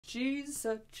She's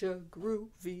such a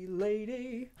groovy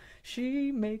lady.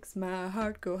 She makes my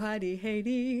heart go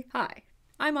hidey-hadey. Hi,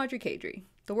 I'm Audrey Kadri,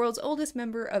 the world's oldest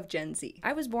member of Gen Z.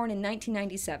 I was born in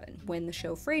 1997 when the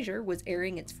show Frasier was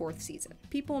airing its 4th season.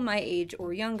 People my age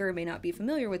or younger may not be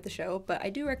familiar with the show, but I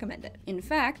do recommend it. In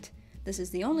fact, this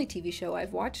is the only TV show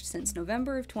I've watched since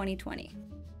November of 2020.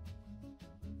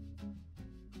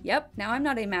 Yep, now I'm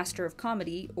not a master of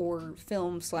comedy or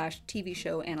film/TV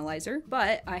show analyzer,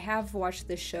 but I have watched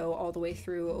this show all the way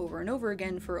through over and over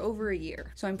again for over a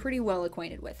year, so I'm pretty well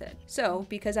acquainted with it. So,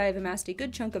 because I have amassed a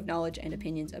good chunk of knowledge and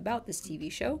opinions about this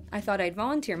TV show, I thought I'd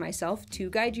volunteer myself to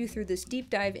guide you through this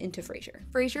deep dive into Frasier.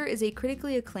 Frasier is a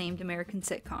critically acclaimed American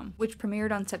sitcom, which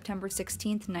premiered on September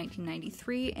 16th,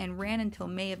 1993 and ran until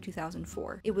May of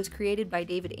 2004. It was created by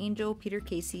David Angel, Peter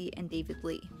Casey, and David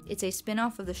Lee. It's a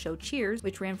spin-off of the show Cheers,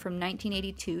 which ran from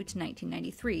 1982 to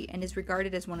 1993 and is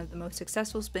regarded as one of the most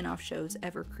successful spin-off shows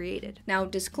ever created. Now,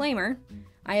 disclaimer,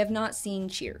 I have not seen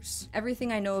Cheers.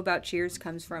 Everything I know about Cheers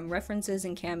comes from references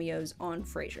and cameos on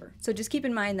Frasier. So just keep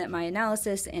in mind that my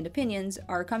analysis and opinions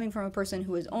are coming from a person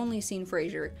who has only seen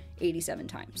Frasier 87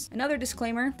 times. Another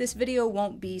disclaimer, this video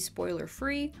won't be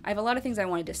spoiler-free. I have a lot of things I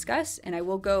want to discuss and I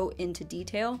will go into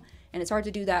detail, and it's hard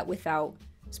to do that without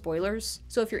spoilers.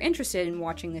 So if you're interested in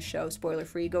watching this show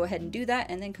spoiler-free, go ahead and do that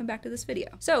and then come back to this video.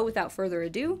 So without further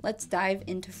ado, let's dive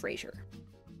into Frasier.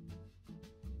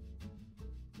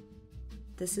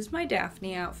 This is my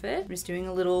Daphne outfit. I'm just doing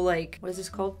a little, like, what is this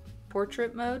called?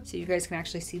 Portrait mode, so you guys can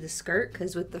actually see the skirt,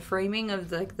 because with the framing of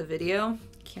the video, you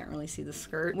can't really see the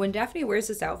skirt. When Daphne wears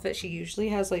this outfit, she usually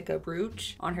has like a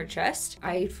brooch on her chest.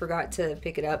 I forgot to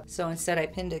pick it up, so instead I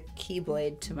pinned a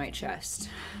keyblade to my chest.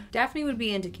 Daphne would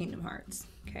be into Kingdom Hearts.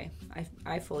 Okay,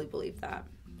 I fully believe that,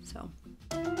 so.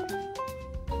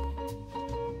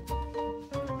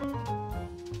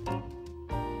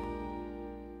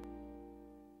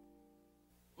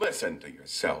 Listen to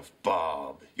yourself,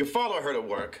 Bob. You follow her to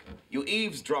work. You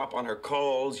eavesdrop on her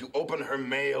calls. You open her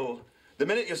mail. The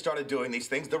minute you started doing these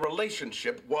things, the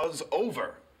relationship was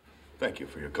over. Thank you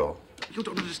for your call. You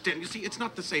don't understand. You see, it's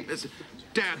not the same as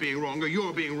Dad being wrong or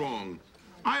you're being wrong.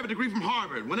 I have a degree from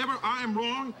Harvard. Whenever I am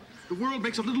wrong, the world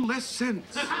makes a little less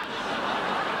sense.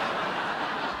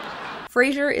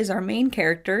 Frasier is our main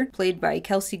character, played by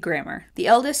Kelsey Grammer. The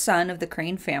eldest son of the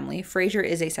Crane family, Frasier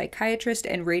is a psychiatrist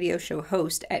and radio show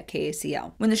host at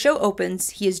KACL. When the show opens,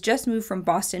 he has just moved from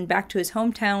Boston back to his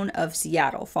hometown of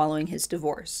Seattle following his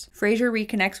divorce. Frasier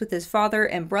reconnects with his father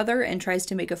and brother and tries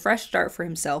to make a fresh start for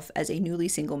himself as a newly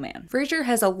single man. Frasier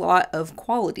has a lot of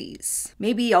qualities.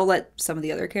 Maybe I'll let some of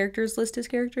the other characters list his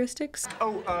characteristics.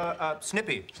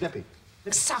 Snippy. Snippy.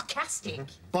 Sarcastic.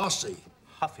 Bossy.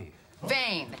 Huffy.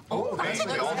 Vain. Oh, well,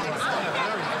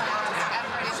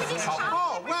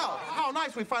 how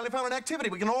nice we finally found an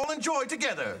activity we can all enjoy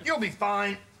together. You'll be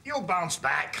fine. You'll bounce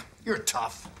back. You're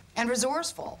tough. And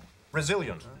resourceful.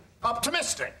 Resilient.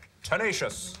 Optimistic.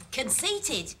 Tenacious.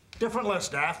 Conceited. Different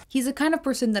list, Daff. He's the kind of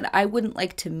person that I wouldn't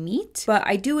like to meet, but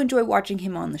I do enjoy watching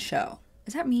him on the show.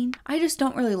 Is that mean? I just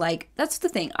don't really like, that's the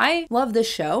thing. I love this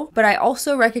show, but I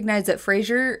also recognize that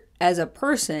Frasier as a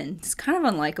person is kind of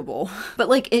unlikable. But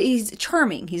like, he's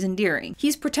charming, he's endearing.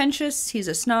 He's pretentious, he's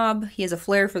a snob, he has a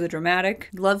flair for the dramatic,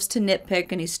 he loves to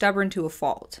nitpick, and he's stubborn to a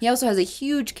fault. He also has a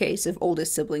huge case of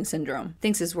oldest sibling syndrome.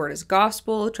 Thinks his word is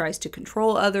gospel, tries to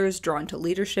control others, drawn to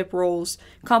leadership roles,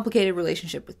 complicated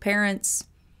relationship with parents.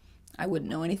 I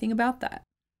wouldn't know anything about that.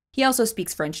 He also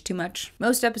speaks French too much.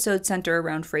 Most episodes center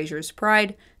around Frasier's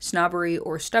pride, snobbery,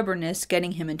 or stubbornness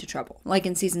getting him into trouble. Like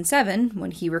in season 7,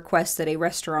 when he requests that a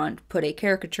restaurant put a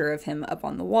caricature of him up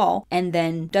on the wall, and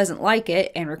then doesn't like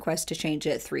it and requests to change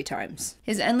it 3 times.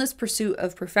 His endless pursuit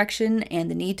of perfection and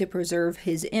the need to preserve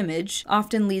his image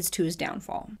often leads to his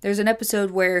downfall. There's an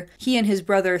episode where he and his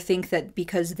brother think that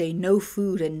because they know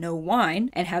food and know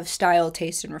wine, and have style,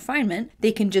 taste, and refinement,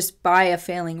 they can just buy a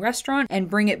failing restaurant and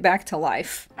bring it back to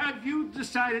life. Have you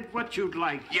decided what you'd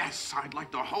like? Yes, I'd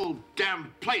like the whole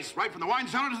damn place, right from the wine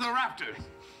cellar to the rafters.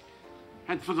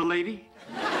 And for the lady?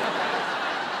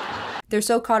 They're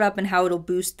so caught up in how it'll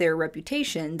boost their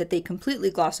reputation that they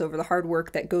completely gloss over the hard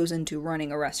work that goes into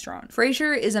running a restaurant.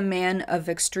 Frasier is a man of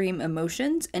extreme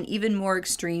emotions and even more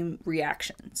extreme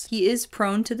reactions. He is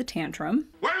prone to the tantrum.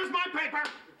 Where's my paper?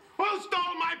 Who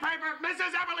stole my paper?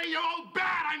 Mrs. Everly, you old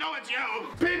bat! I know it's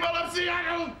you! People of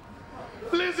Seattle!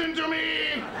 Listen to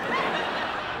me!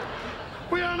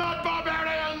 We are not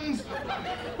barbarians!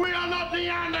 We are not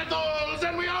Neanderthals!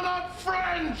 And we are not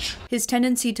French! His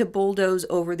tendency to bulldoze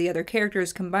over the other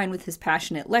characters combined with his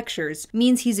passionate lectures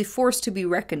means he's a force to be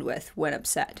reckoned with when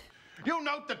upset. You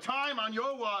note the time on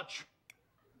your watch.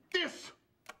 This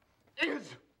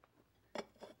is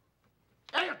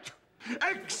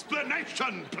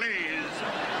Explanation, please.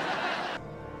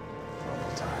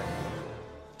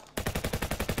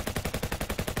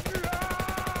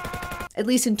 At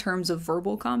least in terms of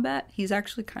verbal combat, he's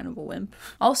actually kind of a wimp.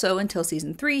 Also, until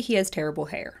season 3, he has terrible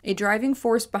hair. A driving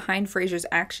force behind Frasier's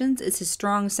actions is his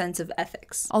strong sense of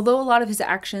ethics. Although a lot of his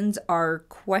actions are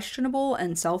questionable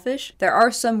and selfish, there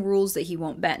are some rules that he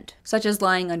won't bend, such as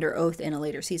lying under oath in a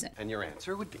later season. And your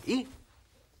answer would be?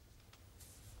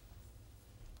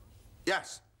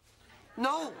 Yes.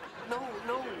 No.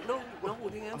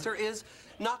 The answer is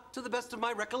not to the best of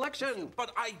my recollection.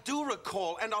 But I do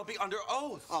recall, and I'll be under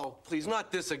oath. Oh, please,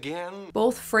 not this again.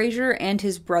 Both Frasier and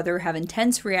his brother have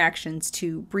intense reactions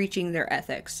to breaching their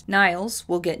ethics. Niles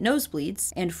will get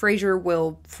nosebleeds, and Frasier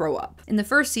will throw up. In the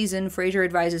first season, Frasier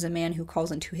advises a man who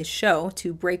calls into his show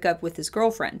to break up with his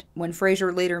girlfriend. When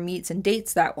Frasier later meets and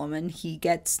dates that woman, he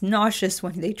gets nauseous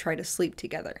when they try to sleep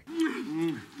together.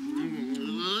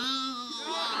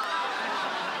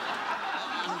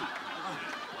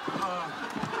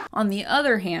 On the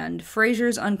other hand,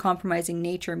 Frasier's uncompromising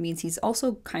nature means he's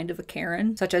also kind of a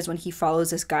Karen, such as when he follows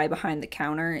this guy behind the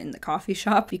counter in the coffee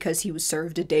shop because he was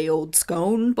served a day-old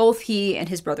scone. Both he and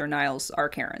his brother Niles are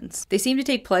Karens. They seem to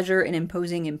take pleasure in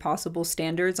imposing impossible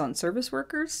standards on service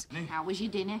workers. How was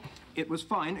your dinner? It was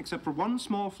fine, except for one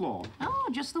small flaw. Oh,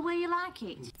 just the way you like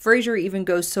it. Frasier even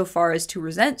goes so far as to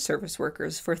resent service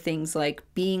workers for things like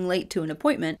being late to an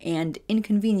appointment and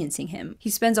inconveniencing him. He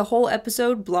spends a whole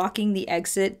episode blocking the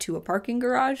exit to a parking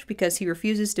garage because he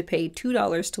refuses to pay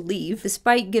 $2 to leave,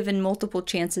 despite given multiple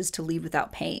chances to leave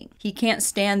without paying. He can't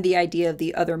stand the idea of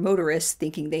the other motorists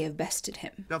thinking they have bested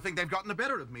him. They'll think they've gotten the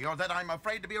better of me, or that I'm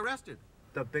afraid to be arrested.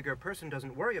 The bigger person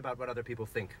doesn't worry about what other people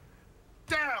think.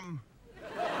 Damn!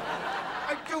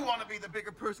 I do want to be the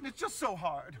bigger person. It's just so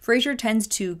hard. Frasier tends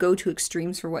to go to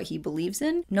extremes for what he believes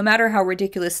in, no matter how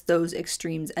ridiculous those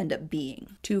extremes end up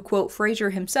being. To quote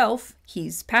Frasier himself,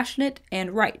 he's passionate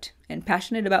and right, and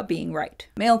passionate about being right.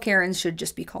 Male Karens should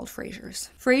just be called Frasiers.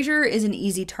 Frasier is an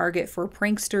easy target for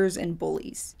pranksters and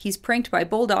bullies. He's pranked by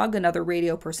Bulldog, another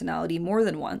radio personality, more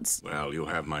than once. Well, you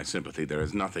have my sympathy. There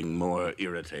is nothing more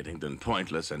irritating than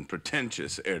pointless and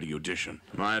pretentious erudition.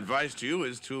 My advice to you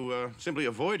is to simply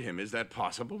avoid him. Is that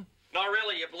possible? Not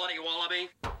really, you bloody wallaby.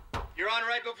 You're on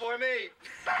right before me.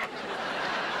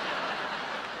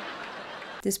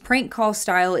 This prank call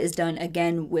style is done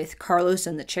again with Carlos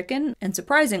and the Chicken, and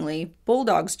surprisingly,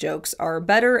 Bulldog's jokes are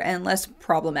better and less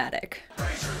problematic.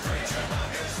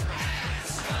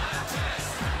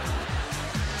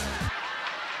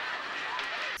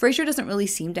 Frasier doesn't really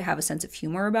seem to have a sense of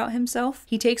humor about himself.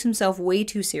 He takes himself way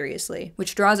too seriously,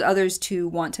 which draws others to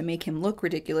want to make him look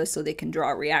ridiculous so they can draw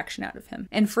a reaction out of him.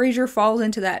 And Frasier falls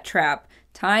into that trap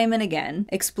time and again,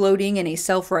 exploding in a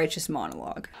self-righteous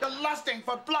monologue. You're lusting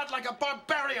for blood like a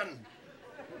barbarian.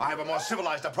 I have a more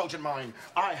civilized approach in mind.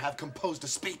 I have composed a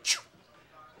speech.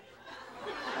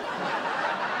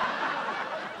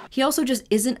 He also just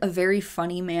isn't a very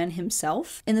funny man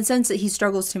himself, in the sense that he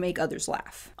struggles to make others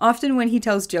laugh. Often when he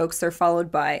tells jokes, they're followed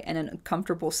by an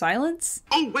uncomfortable silence.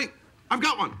 Oh, wait, I've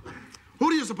got one. Who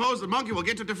do you suppose the monkey will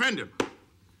get to defend him?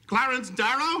 Clarence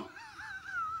Darrow?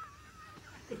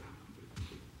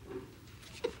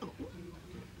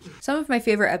 Some of my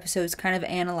favorite episodes kind of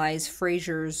analyze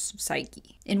Frasier's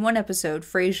psyche. In one episode,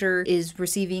 Frasier is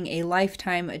receiving a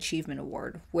Lifetime Achievement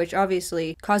Award, which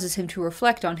obviously causes him to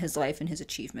reflect on his life and his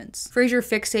achievements. Frasier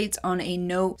fixates on a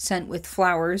note sent with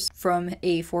flowers from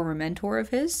a former mentor of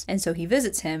his, and so he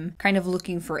visits him, kind of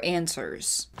looking for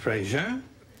answers. Frasier?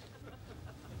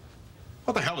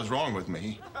 What the hell is wrong with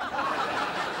me?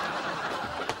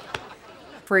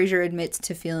 Frasier admits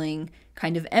to feeling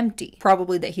kind of empty,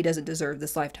 probably that he doesn't deserve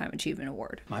this Lifetime Achievement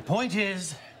Award. My point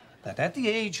is that at the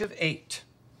age of 8,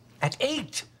 at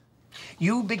 8,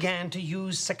 you began to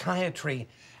use psychiatry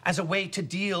as a way to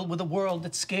deal with a world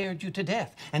that scared you to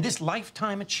death. And this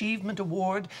Lifetime Achievement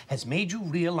Award has made you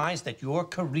realize that your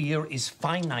career is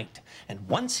finite. And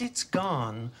once it's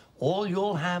gone, all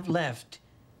you'll have left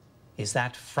is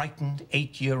that frightened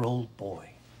 8-year-old boy.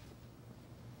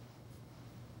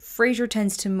 Frasier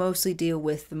tends to mostly deal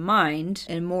with the mind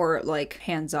in more like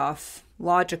hands-off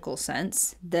logical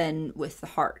sense than with the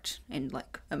heart and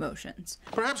like emotions.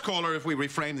 Perhaps, caller, if we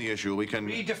reframe the issue, we can...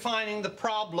 Redefining the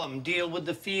problem, deal with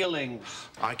the feelings.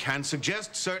 I can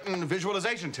suggest certain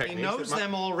visualization techniques. He knows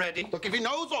them already. Look, if he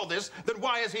knows all this, then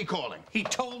why is he calling? He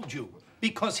told you,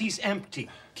 because he's empty.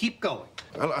 Keep going.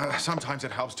 Well, sometimes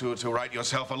it helps to write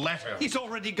yourself a letter. He's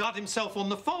already got himself on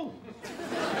the phone.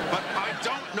 But I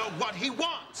don't know what he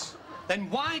wants. Then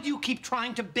why do you keep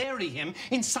trying to bury him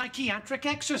in psychiatric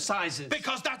exercises?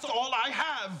 Because that's all I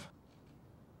have.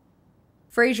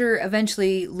 Frasier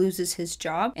eventually loses his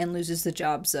job and loses the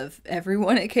jobs of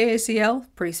everyone at KACL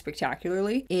pretty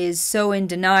spectacularly, is so in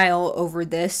denial over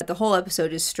this that the whole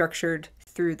episode is structured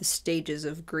through the stages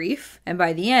of grief. And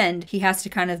by the end, he has to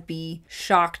kind of be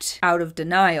shocked out of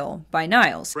denial by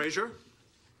Niles. Frasier,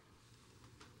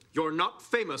 you're not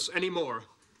famous anymore.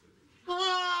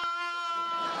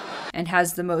 And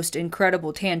has the most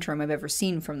incredible tantrum I've ever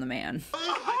seen from the man.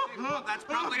 Well, that's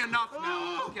probably enough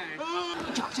now. Okay.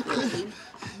 Dr. Queen,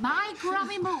 my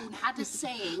Grammy Moon had a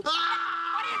saying. What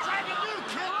are you trying to do,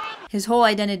 kid? His whole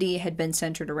identity had been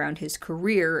centered around his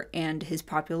career and his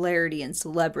popularity and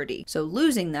celebrity, so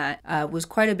losing that was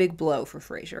quite a big blow for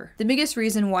Frasier. The biggest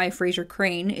reason why Frasier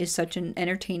Crane is such an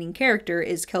entertaining character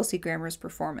is Kelsey Grammer's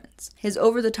performance. His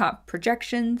over-the-top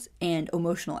projections and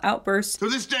emotional outbursts. To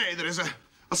this day, there is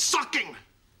a sucking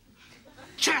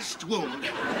chest wound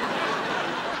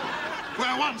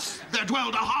where once there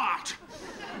dwelled a heart.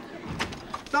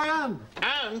 Diane!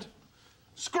 And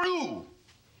screw,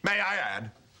 may I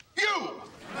add, you!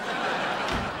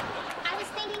 I was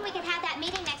thinking we could have that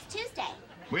meeting next Tuesday.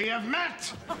 We have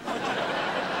met!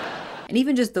 And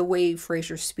even just the way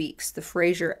Frasier speaks, the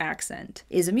Frasier accent,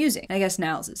 is amusing. I guess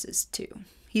Niles's is too.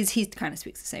 He kind of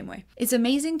speaks the same way. It's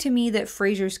amazing to me that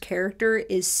Frasier's character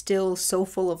is still so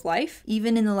full of life,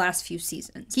 even in the last few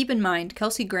seasons. Keep in mind,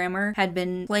 Kelsey Grammer had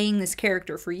been playing this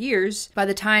character for years by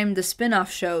the time the spin-off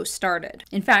show started.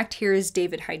 In fact, here is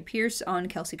David Hyde Pierce on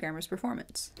Kelsey Grammer's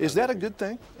performance. Is that a good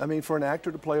thing? I mean, for an actor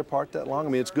to play a part that long? I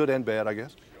mean, it's good and bad, I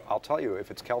guess. I'll tell you,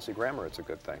 if it's Kelsey Grammer, it's a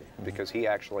good thing, because he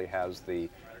actually has the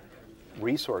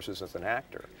resources as an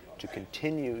actor to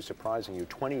continue surprising you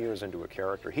 20 years into a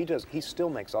character. He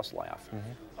still makes us laugh.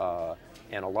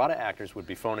 And a lot of actors would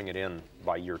be phoning it in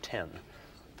by year 10,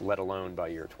 let alone by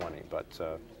year 20. But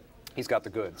he's got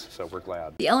the goods, so we're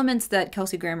glad. The elements that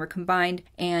Kelsey Grammer combined,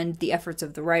 and the efforts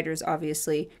of the writers,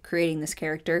 obviously, creating this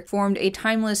character, formed a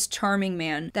timeless, charming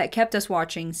man that kept us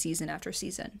watching season after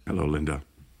season. Hello, Linda.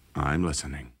 I'm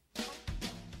listening.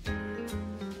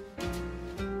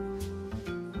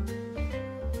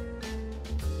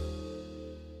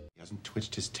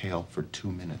 Twitched his tail for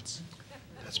 2 minutes.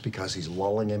 That's because he's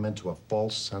lulling him into a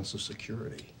false sense of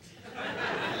security.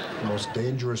 The most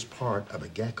dangerous part of a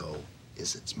gecko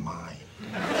is its mind.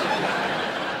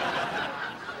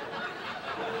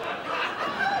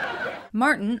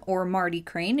 Martin, or Marty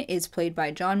Crane, is played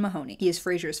by John Mahoney. He is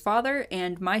Frasier's father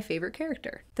and my favorite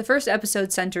character. The first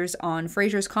episode centers on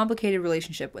Frasier's complicated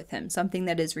relationship with him, something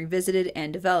that is revisited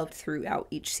and developed throughout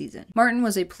each season. Martin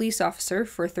was a police officer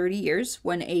for 30 years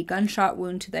when a gunshot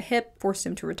wound to the hip forced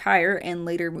him to retire and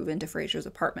later move into Frasier's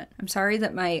apartment. I'm sorry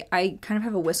that I kind of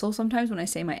have a whistle sometimes when I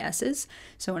say my S's,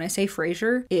 so when I say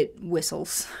Frasier, it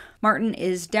whistles. Martin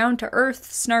is down-to-earth,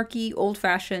 snarky,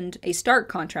 old-fashioned, a stark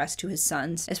contrast to his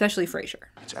sons, especially Frasier.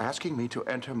 It's asking me to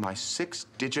enter my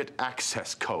 6-digit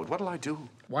access code. What'll I do?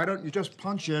 Why don't you just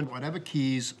punch in whatever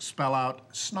keys spell out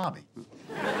snobby?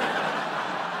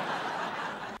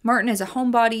 Martin is a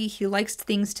homebody, he likes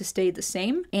things to stay the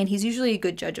same, and he's usually a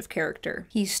good judge of character.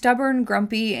 He's stubborn,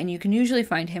 grumpy, and you can usually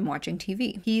find him watching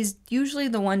TV. He's usually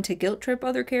the one to guilt trip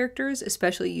other characters,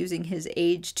 especially using his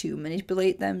age to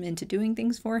manipulate them into doing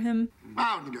things for him.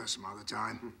 I can go some other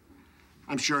time.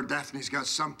 I'm sure Daphne's got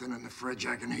something in the fridge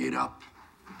I can heat up.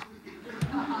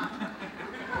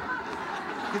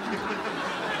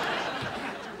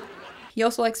 He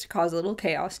also likes to cause a little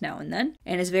chaos now and then,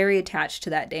 and is very attached to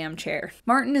that damn chair.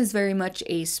 Martin is very much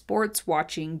a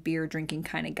sports-watching, beer-drinking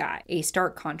kind of guy, a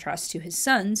stark contrast to his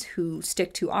sons, who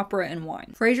stick to opera and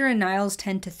wine. Frasier and Niles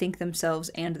tend to think themselves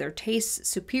and their tastes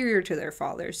superior to their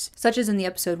fathers, such as in the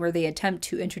episode where they attempt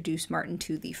to introduce Martin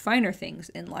to the finer things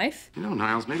in life. You know,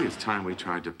 Niles, maybe it's time we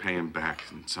tried to pay him back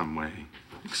in some way.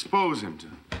 Expose him to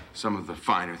some of the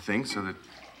finer things so that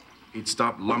he'd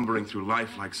stop lumbering through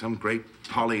life like some great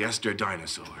polyester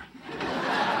dinosaur.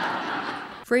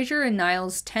 Frasier and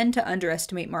Niles tend to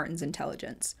underestimate Martin's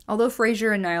intelligence. Although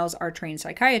Frasier and Niles are trained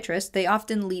psychiatrists, they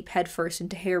often leap headfirst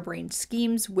into harebrained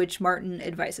schemes, which Martin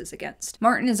advises against.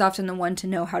 Martin is often the one to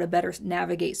know how to better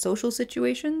navigate social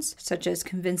situations, such as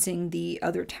convincing the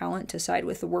other talent to side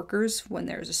with the workers when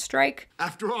there's a strike.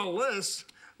 After all this,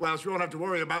 well, she won't have to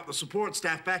worry about the support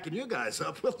staff backing you guys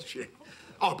up, will she?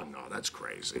 Oh, but no, that's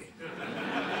crazy.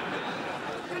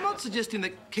 I'm not suggesting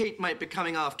that Kate might be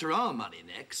coming after our money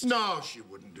next. No, she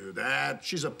wouldn't do that.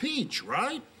 She's a peach,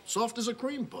 right? Soft as a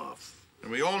cream puff. And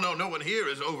we all know no one here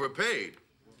is overpaid.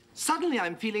 Suddenly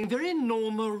I'm feeling very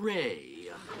Norma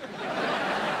Ray.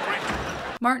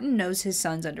 Martin knows his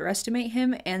sons underestimate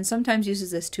him and sometimes uses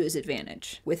this to his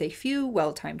advantage. With a few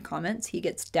well-timed comments, he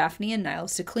gets Daphne and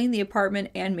Niles to clean the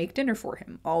apartment and make dinner for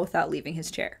him, all without leaving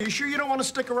his chair. You sure you don't want to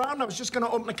stick around? I was just going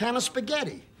to open a can of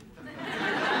spaghetti.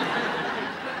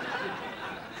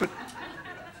 But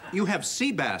you have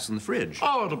sea bass in the fridge.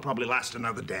 Oh, it'll probably last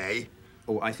another day.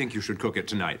 Oh, I think you should cook it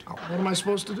tonight. Oh, what am I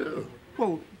supposed to do?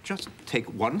 Well, just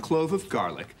take 1 clove of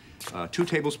garlic, 2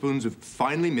 tablespoons of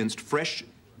finely minced fresh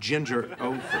ginger.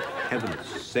 Oh, for heaven's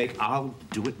sake, I'll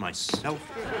do it myself.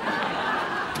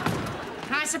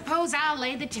 I suppose I'll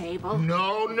lay the table.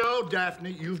 No, no,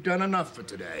 Daphne. You've done enough for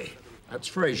today. That's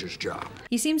Frasier's job.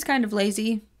 He seems kind of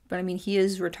lazy, but I mean, he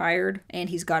is retired and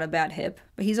he's got a bad hip.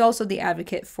 But he's also the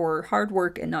advocate for hard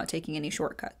work and not taking any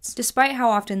shortcuts. Despite how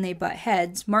often they butt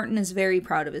heads, Martin is very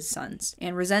proud of his sons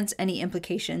and resents any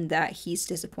implication that he's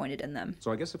disappointed in them.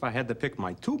 So I guess if I had to pick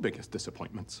my 2 biggest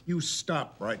disappointments. You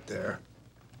stop right there.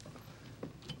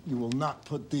 You will not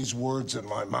put these words in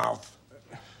my mouth.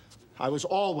 I was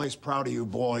always proud of you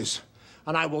boys,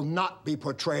 and I will not be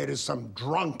portrayed as some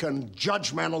drunken,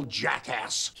 judgmental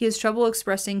jackass. He has trouble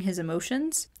expressing his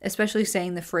emotions, especially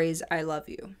saying the phrase, "I love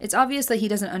you." It's obvious that he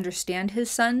doesn't understand his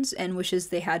sons and wishes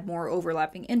they had more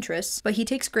overlapping interests, but he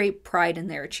takes great pride in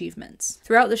their achievements.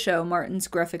 Throughout the show, Martin's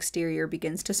gruff exterior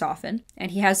begins to soften, and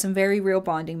he has some very real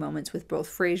bonding moments with both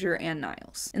Frasier and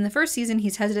Niles. In the first season,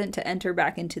 he's hesitant to enter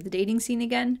back into the dating scene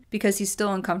again, because he's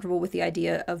still uncomfortable with the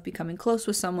idea of becoming close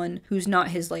with someone who's not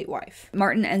his late wife.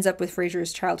 Martin ends up with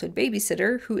Frasier's childhood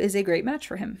babysitter, who is a great match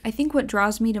for him. I think what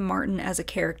draws me to Martin as a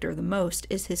character the most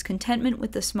is his contentment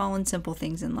with the small and simple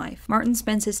things in life. Martin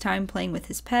spends his time playing with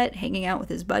his pet, hanging out with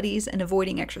his buddies, and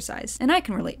avoiding exercise. And I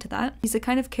can relate to that. He's the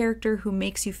kind of character who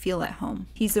makes you feel at home.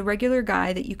 He's the regular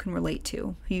guy that you can relate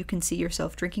to, who you can see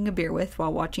yourself drinking a beer with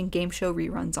while watching game show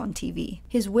reruns on TV.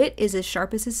 His wit is as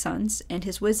sharp as his son's, and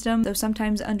his wisdom, though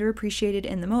sometimes underappreciated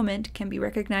in the moment, can be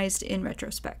recognized in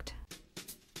retrospect.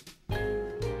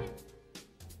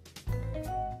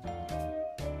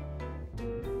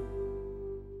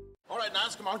 All right,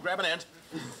 Niles, come on, grab an ant.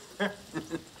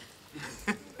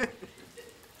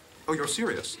 Oh, you're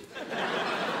serious?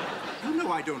 You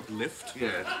know I don't lift.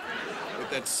 Yeah. With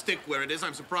that stick where it is,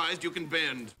 I'm surprised you can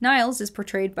bend. Niles is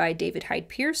portrayed by David Hyde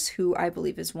Pierce, who I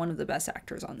believe is one of the best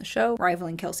actors on the show,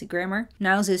 rivaling Kelsey Grammer.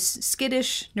 Niles is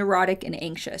skittish, neurotic, and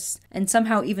anxious, and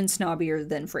somehow even snobbier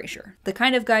than Frasier. The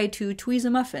kind of guy to tweeze a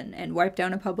muffin and wipe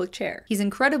down a public chair. He's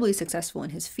incredibly successful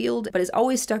in his field, but is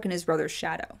always stuck in his brother's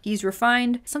shadow. He's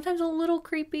refined, sometimes a little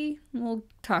creepy, we'll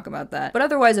talk about that, but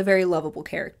otherwise a very lovable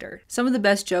character. Some of the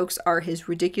best jokes are his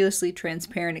ridiculously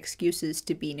transparent excuses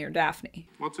to be near Daphne.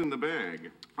 What's in the bag?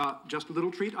 Just a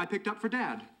little treat I picked up for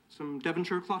Dad. Some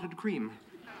Devonshire clotted cream.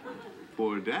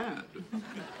 For Dad?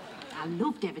 I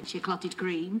love Devonshire clotted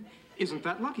cream. Isn't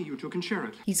that lucky you two can share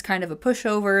it? He's kind of a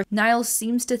pushover. Niles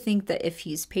seems to think that if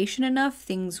he's patient enough,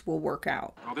 things will work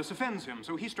out. Well, this offends him,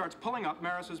 so he starts pulling up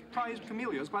Maris's prized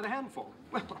camellias by the handful.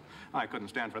 Well, I couldn't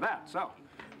stand for that, so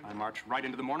I marched right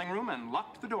into the morning room and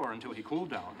locked the door until he cooled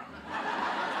down.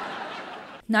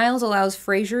 Niles allows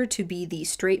Frasier to be the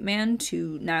straight man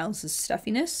to Niles'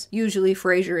 stuffiness. Usually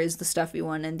Frasier is the stuffy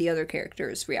one and the other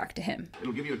characters react to him.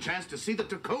 It'll give you a chance to see the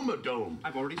Tacoma Dome.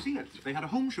 I've already seen it. They had a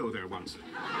home show there once.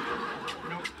 You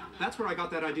know, that's where I got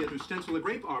that idea to stencil a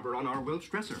grape arbor on our Welsh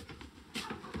dresser.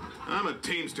 I'm a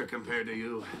teamster compared to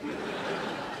you.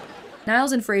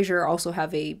 Niles and Frasier also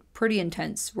have a pretty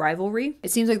intense rivalry. It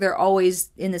seems like they're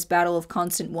always in this battle of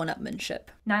constant one-upmanship.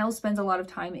 Niles spends a lot of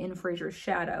time in Frasier's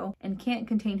shadow and can't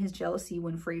contain his jealousy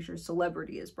when Frasier's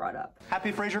celebrity is brought up.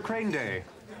 Happy Frasier Crane Day.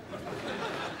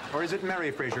 Or is it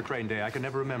Merry Frasier Crane Day? I can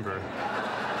never remember.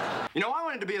 You know, I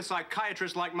wanted to be a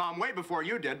psychiatrist like Mom way before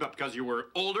you did, but because you were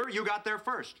older, you got there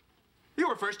first. You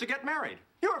were first to get married.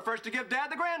 You were first to give Dad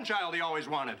the grandchild he always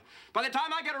wanted. By the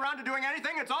time I get around to doing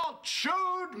anything, it's all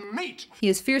chewed meat. He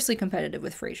is fiercely competitive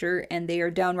with Frasier, and they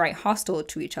are downright hostile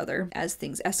to each other as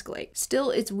things escalate. Still,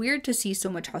 it's weird to see so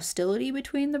much hostility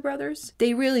between the brothers.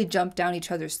 They really jump down each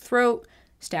other's throat,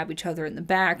 stab each other in the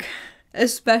back,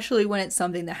 especially when it's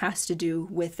something that has to do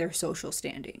with their social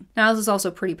standing. Niles is also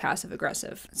pretty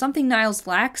passive-aggressive. Something Niles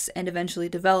lacks and eventually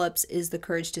develops is the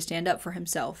courage to stand up for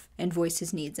himself and voice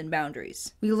his needs and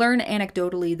boundaries. We learn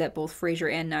anecdotally that both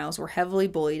Frasier and Niles were heavily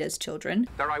bullied as children.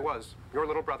 There I was, your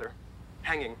little brother,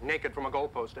 hanging naked from a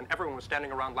goalpost, and everyone was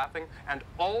standing around laughing, and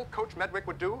all Coach Medwick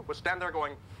would do was stand there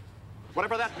going,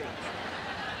 whatever that means.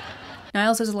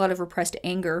 Niles has a lot of repressed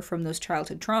anger from those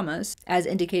childhood traumas, as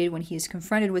indicated when he is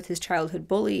confronted with his childhood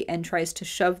bully and tries to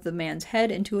shove the man's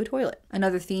head into a toilet.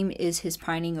 Another theme is his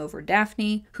pining over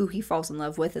Daphne, who he falls in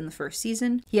love with in the first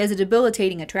season. He has a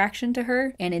debilitating attraction to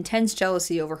her and intense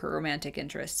jealousy over her romantic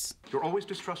interests. You're always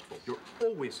distrustful. You're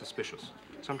always suspicious.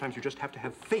 Sometimes you just have to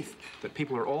have faith that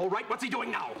people are all right. What's he doing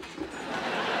now?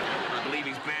 I believe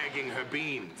he's bagging her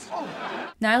beans. Oh.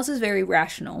 Niles is very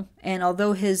rational, and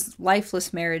although his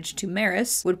lifeless marriage to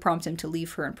Maris would prompt him to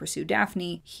leave her and pursue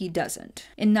Daphne, he doesn't.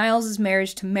 In Niles'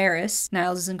 marriage to Maris,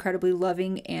 Niles is incredibly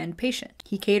loving and patient.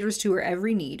 He caters to her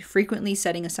every need, frequently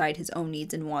setting aside his own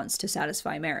needs and wants to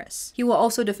satisfy Maris. He will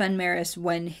also defend Maris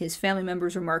when his family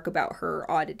members remark about her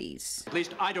oddities. At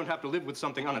least I don't have to live with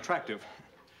something unattractive.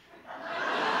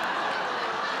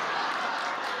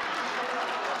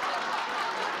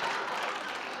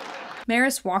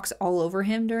 Maris walks all over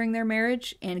him during their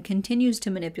marriage and continues to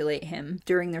manipulate him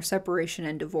during their separation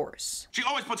and divorce. She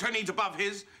always puts her needs above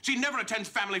his. She never attends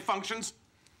family functions.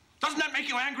 Doesn't that make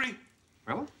you angry?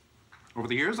 Well, over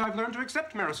the years, I've learned to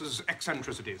accept Maris's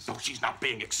eccentricities. Oh, she's not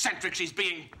being eccentric. She's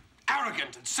being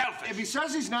arrogant and selfish. If he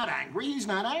says he's not angry, he's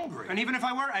not angry. And even if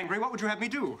I were angry, what would you have me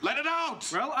do? Let it out!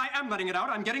 Well, I am letting it out.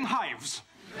 I'm getting hives.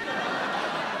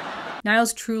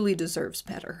 Niles truly deserves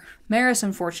better. Maris,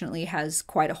 unfortunately, has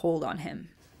quite a hold on him.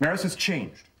 Maris has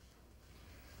changed.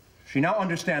 She now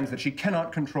understands that she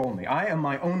cannot control me. I am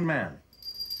my own man.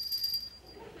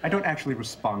 I don't actually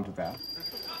respond to that.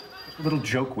 It's a little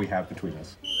joke we have between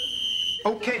us.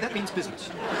 Okay, that means business.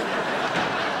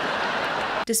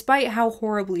 Despite how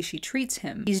horribly she treats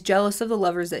him, he's jealous of the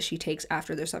lovers that she takes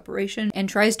after their separation and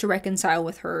tries to reconcile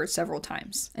with her several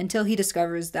times, until he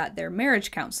discovers that their marriage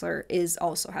counselor is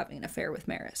also having an affair with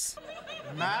Maris.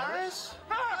 Maris?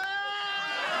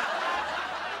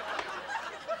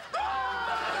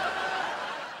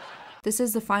 This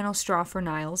is the final straw for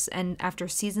Niles, and after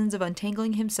seasons of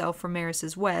untangling himself from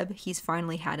Maris's web, he's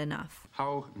finally had enough.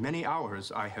 How many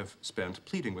hours I have spent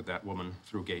pleading with that woman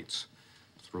through gates,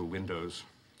 through windows,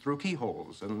 through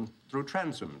keyholes, and through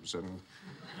transoms, and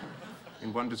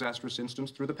in one disastrous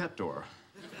instance, through the pet door.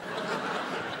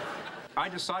 I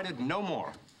decided no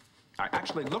more. I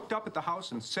actually looked up at the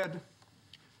house and said,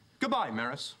 "Goodbye,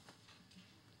 Maris.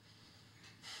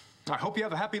 I hope you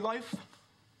have a happy life,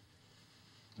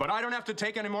 but I don't have to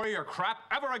take any more of your crap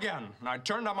ever again." And I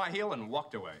turned on my heel and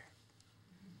walked away.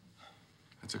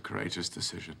 That's a courageous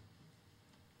decision.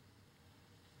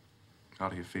 How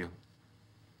do you feel?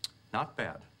 Not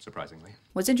bad, surprisingly.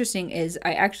 What's interesting is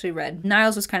I actually read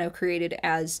Niles was kind of created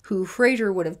as who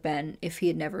Frasier would have been if he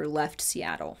had never left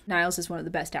Seattle. Niles is one of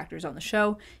the best actors on the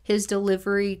show. His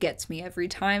delivery gets me every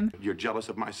time. You're jealous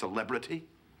of my celebrity?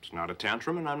 It's not a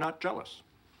tantrum, and I'm not jealous.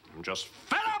 I'm just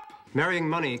fed up! Marrying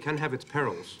money can have its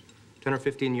perils. 10 or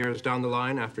 15 years down the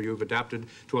line, after you've adapted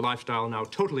to a lifestyle now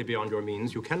totally beyond your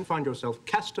means, you can find yourself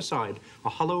cast aside, a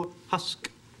hollow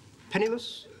husk,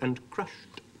 penniless and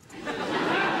crushed.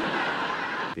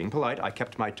 Being polite, I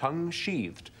kept my tongue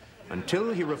sheathed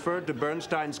until he referred to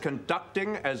Bernstein's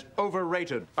conducting as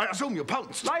overrated. I assume you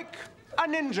pounced. Like a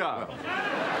ninja.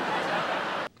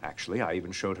 Actually, I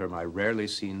even showed her my rarely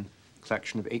seen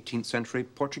collection of 18th century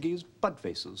Portuguese bud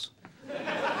vases.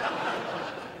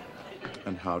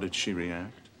 And how did she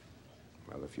react?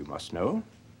 Well, if you must know,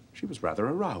 she was rather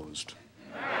aroused.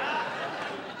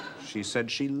 She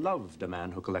said she loved a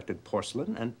man who collected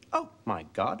porcelain, and oh my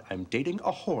God, I'm dating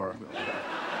a whore.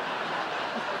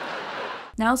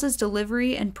 Niles'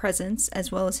 delivery and presence,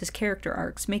 as well as his character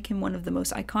arcs, make him one of the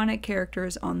most iconic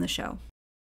characters on the show.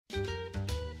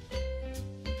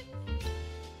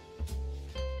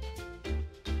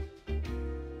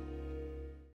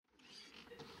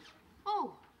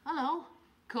 Oh, hello.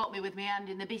 Caught me with my hand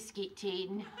in the biscuit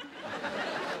tin.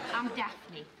 I'm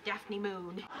Daphne. Daphne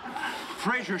Moon.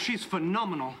 Frasier, she's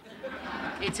phenomenal.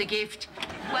 It's a gift.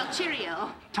 Well,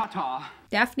 cheerio. Ta-ta.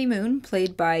 Daphne Moon,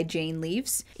 played by Jane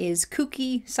Leeves, is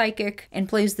kooky, psychic, and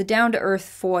plays the down-to-earth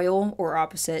foil, or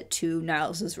opposite, to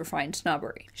Niles' refined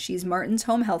snobbery. She's Martin's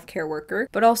home healthcare worker,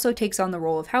 but also takes on the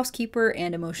role of housekeeper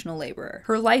and emotional laborer.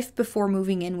 Her life before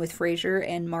moving in with Frasier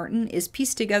and Martin is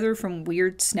pieced together from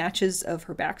weird snatches of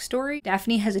her backstory.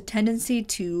 Daphne has a tendency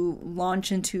to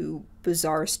launch into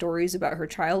bizarre stories about her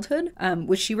childhood,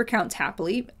 which she recounts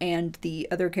happily, and the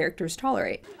other characters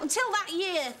tolerate. Until that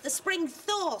year, the spring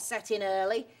thaw set in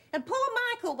early, and poor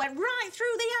Michael went right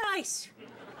through the ice.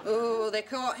 Oh, they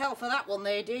caught hell for that one,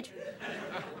 they did.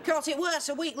 Caught it worse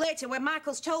a week later when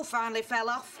Michael's toe finally fell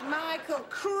off. Michael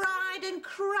cried and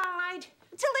cried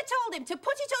until they told him to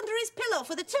put it under his pillow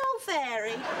for the toe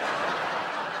fairy.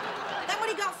 Then when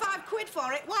he got £5 quid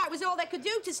for it. Why, it was all they could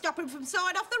do to stop him from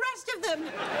sawing off the rest of them.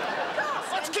 Of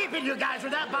course. What's keeping you guys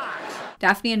with that box?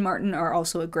 Daphne and Martin are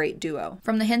also a great duo.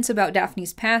 From the hints about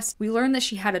Daphne's past, we learn that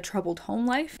she had a troubled home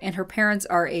life, and her parents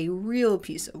are a real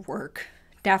piece of work.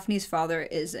 Daphne's father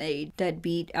is a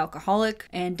deadbeat alcoholic,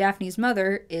 and Daphne's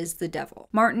mother is the devil.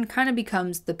 Martin kind of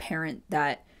becomes the parent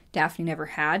that Daphne never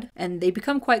had, and they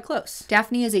become quite close.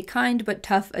 Daphne is a kind but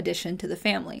tough addition to the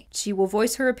family. She will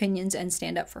voice her opinions and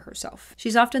stand up for herself.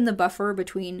 She's often the buffer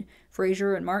between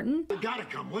Frasier and Martin. You gotta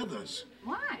come with us.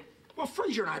 Why? Well,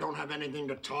 Frasier and I don't have anything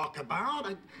to talk about.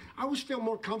 I always feel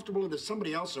more comfortable if there's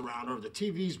somebody else around or if the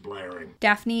TV's blaring.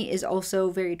 Daphne is also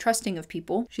very trusting of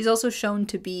people. She's also shown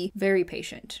to be very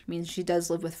patient. I mean, she does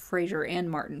live with Frasier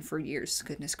and Martin for years,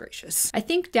 goodness gracious. I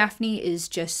think Daphne is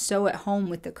just so at home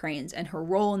with the Cranes and her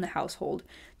role in the household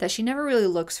that she never really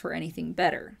looks for anything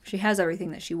better. She has everything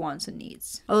that she wants and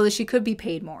needs, although she could be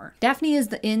paid more. Daphne is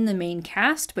in the main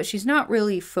cast, but she's not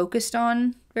really focused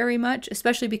on very much,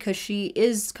 especially because she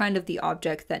is kind of the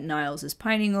object that Niles is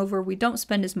pining over. We don't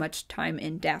spend as much time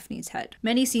in Daphne's head.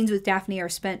 Many scenes with Daphne are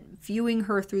spent viewing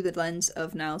her through the lens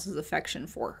of Niles' affection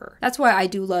for her. That's why I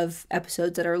do love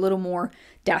episodes that are a little more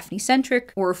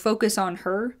Daphne-centric or focus on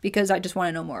her, because I just want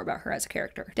to know more about her as a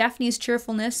character. Daphne's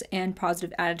cheerfulness and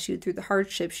positive attitude through the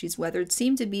hardships she's weathered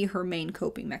seem to be her main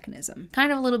coping mechanism.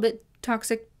 Kind of a little bit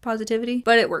toxic positivity,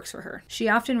 but it works for her. She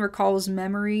often recalls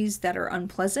memories that are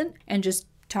unpleasant and just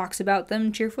talks about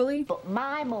them cheerfully. But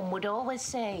my mum would always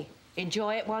say,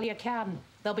 enjoy it while you can.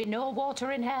 There'll be no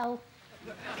water in hell.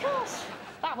 Of course,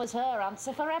 that was her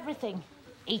answer for everything.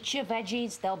 Eat your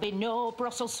veggies, there'll be no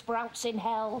Brussels sprouts in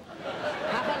hell.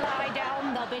 Have a lie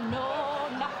down, there'll be no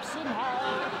naps in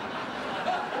hell.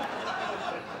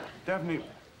 Daphne,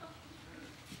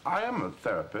 I am a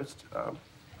therapist. I'd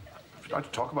like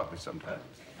to talk about this sometime.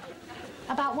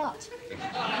 About what?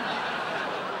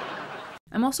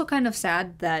 I'm also kind of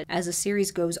sad that as the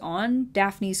series goes on,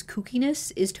 Daphne's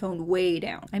kookiness is toned way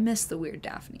down. I miss the weird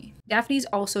Daphne. Daphne's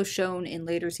also shown in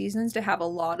later seasons to have a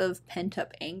lot of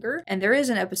pent-up anger, and there is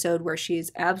an episode where she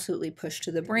is absolutely pushed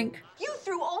to the brink. You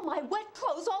threw all my wet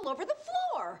clothes all over the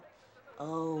floor.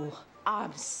 Oh,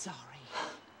 I'm sorry.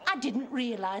 I didn't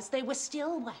realize they were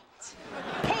still wet.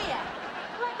 Here,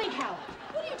 let me help.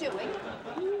 What are you doing?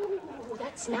 Ooh,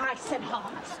 that's nice and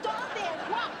hot. Stop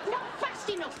it! What? Not fast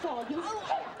enough for you.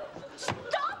 Here.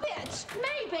 Stop it!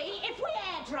 Maybe if we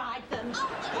air dried them.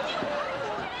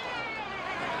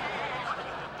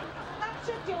 That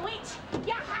should do it.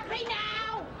 You're happy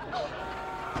now?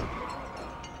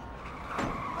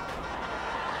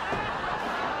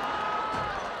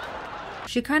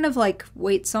 She kind of like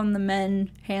waits on the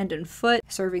men hand and foot,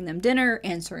 serving them dinner,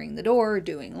 answering the door,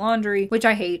 doing laundry, which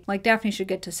I hate. Like, Daphne should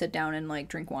get to sit down and like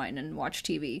drink wine and watch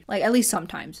TV. Like, at least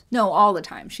sometimes. No, all the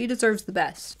time. She deserves the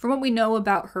best. From what we know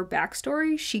about her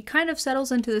backstory, she kind of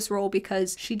settles into this role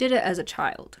because she did it as a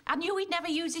child. I knew he'd never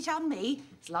use it on me,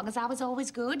 as long as I was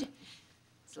always good,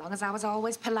 as long as I was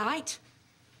always polite,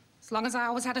 as long as I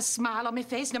always had a smile on my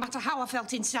face, no matter how I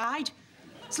felt inside.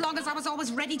 As long as I was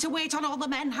always ready to wait on all the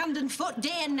men, hand and foot,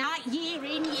 day and night, year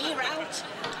in, year out.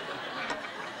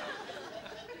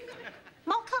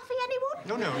 More coffee, anyone?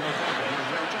 No,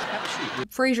 just have a seat.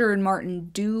 Frasier and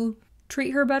Martin do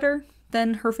treat her better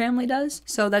than her family does,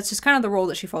 so that's just kind of the role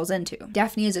that she falls into.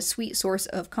 Daphne is a sweet source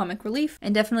of comic relief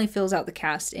and definitely fills out the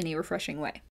cast in a refreshing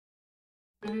way.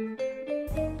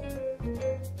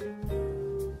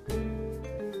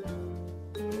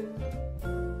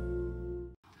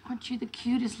 Aren't you the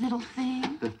cutest little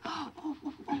thing? Oh,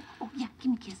 yeah,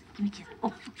 give me a kiss, give me a kiss.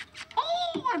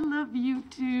 Oh, I love you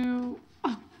too.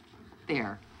 Oh,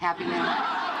 there, happy now?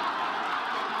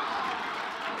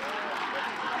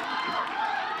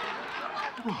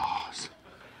 Ross,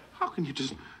 how can you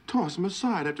just toss him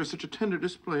aside after such a tender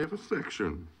display of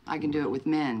affection? I can do it with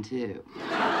men, too.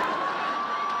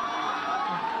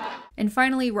 And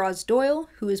finally, Roz Doyle,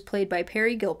 who is played by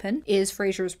Peri Gilpin, is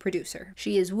Frasier's producer.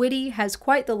 She is witty, has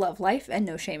quite the love life, and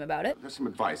no shame about it. There's some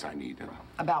advice I need.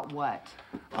 About what?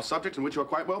 A subject in which you are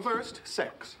quite well versed,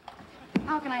 sex.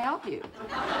 How can I help you?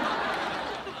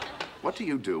 What do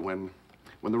you do when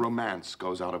the romance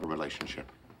goes out of a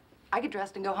relationship? I get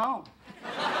dressed and go home.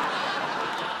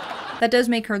 That does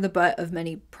make her the butt of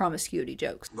many promiscuity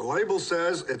jokes. The label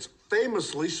says it's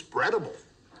famously spreadable.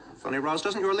 Funny, Roz,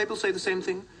 doesn't your label say the same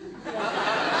thing?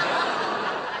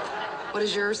 What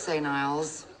does yours say,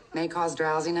 Niles? May cause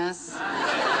drowsiness?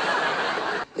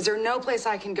 Is there no place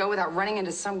I can go without running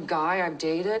into some guy I've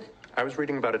dated? I was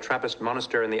reading about a Trappist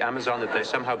monastery in the Amazon that they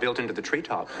somehow built into the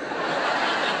treetops.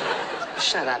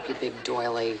 Shut up, you big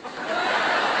doily.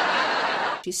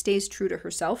 She stays true to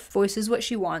herself, voices what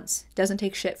she wants, doesn't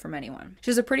take shit from anyone.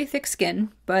 She has a pretty thick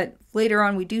skin, but later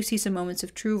on we do see some moments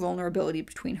of true vulnerability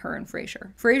between her and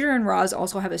Frasier. Frasier and Roz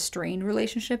also have a strained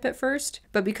relationship at first,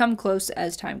 but become close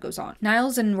as time goes on.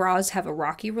 Niles and Roz have a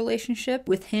rocky relationship,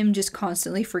 with him just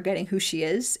constantly forgetting who she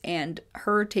is, and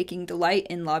her taking delight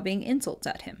in lobbing insults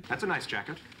at him. That's a nice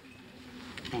jacket.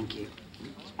 Thank you.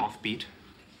 It's offbeat.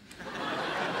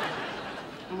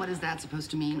 And what is that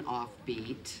supposed to mean,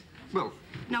 offbeat? Well...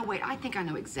 No, wait, I think I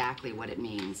know exactly what it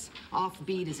means.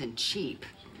 Offbeat is in cheap.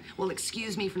 Well,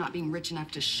 excuse me for not being rich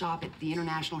enough to shop at the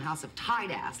International House of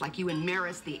Tight-Ass like you and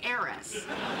Maris the Heiress.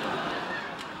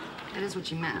 That is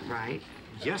what you meant, right?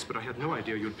 Yes, but I had no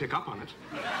idea you'd pick up on it.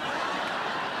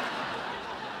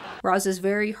 Roz is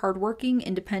very hardworking,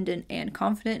 independent, and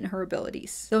confident in her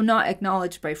abilities. Though not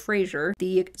acknowledged by Frasier,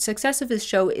 the success of his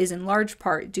show is in large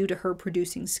part due to her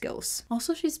producing skills.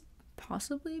 Also, she's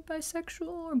possibly bisexual,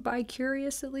 or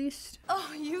bi-curious at least.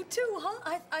 Oh, you too,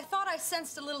 huh? I thought I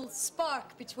sensed a little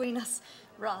spark between us,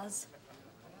 Roz.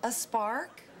 A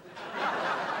spark?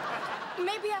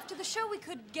 Maybe after the show we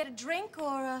could get a drink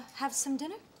or have some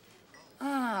dinner?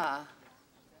 Ah.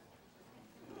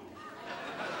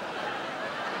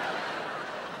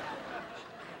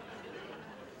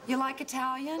 You like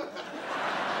Italian?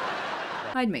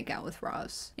 I'd make out with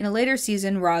Roz. In a later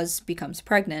season, Roz becomes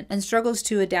pregnant and struggles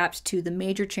to adapt to the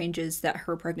major changes that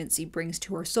her pregnancy brings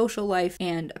to her social life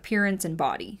and appearance and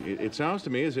body. It sounds to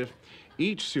me as if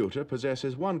each suitor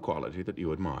possesses one quality that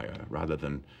you admire. Rather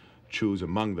than choose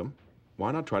among them,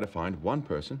 why not try to find one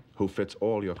person who fits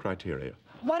all your criteria?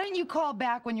 Why don't you call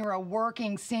back when you're a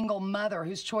working single mother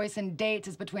whose choice in dates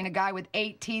is between a guy with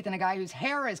 8 teeth and a guy whose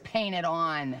hair is painted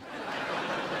on?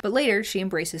 But later, she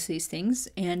embraces these things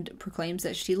and proclaims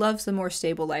that she loves the more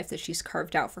stable life that she's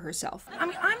carved out for herself. I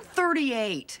mean, I'm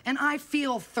 38, and I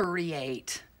feel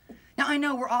 38. Now, I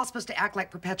know we're all supposed to act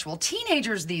like perpetual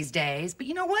teenagers these days, but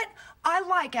you know what? I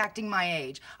like acting my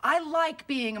age. I like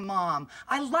being a mom.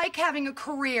 I like having a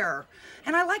career.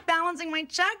 And I like balancing my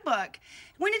checkbook.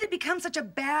 When did it become such a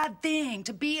bad thing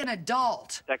to be an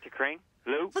adult? Dr. Crane?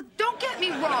 Hello? Look, don't get me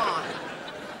wrong.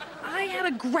 I had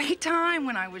a great time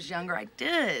when I was younger, I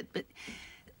did. But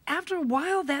after a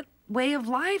while, that way of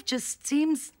life just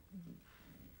seems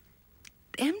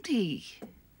empty.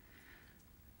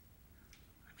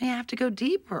 I mean, I have to go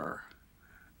deeper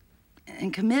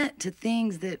and commit to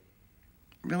things that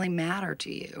really matter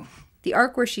to you. The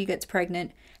arc where she gets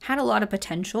pregnant had a lot of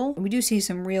potential. We do see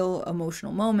some real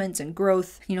emotional moments and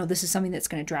growth. You know, this is something that's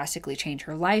going to drastically change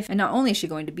her life. And not only is she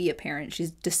going to be a parent, she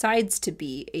decides to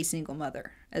be a single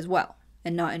mother as well,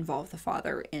 and not involve the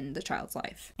father in the child's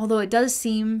life. Although it does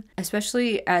seem,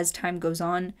 especially as time goes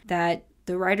on, that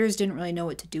the writers didn't really know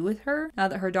what to do with her now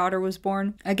that her daughter was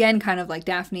born. Again, kind of like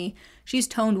Daphne, she's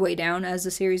toned way down as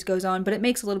the series goes on, but it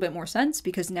makes a little bit more sense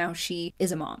because now she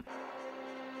is a mom.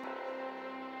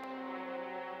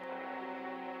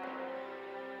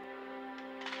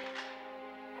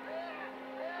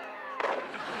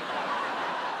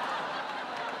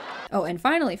 Oh, and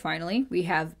finally, we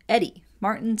have Eddie,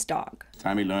 Martin's dog.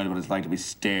 Time he learned what it's like to be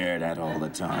stared at all the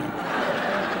time.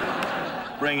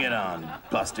 Bring it on,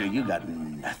 Buster. You got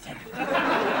nothing.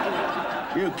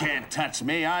 You can't touch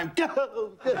me. I'm...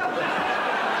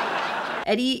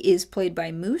 Eddie is played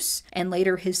by Moose, and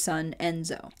later his son,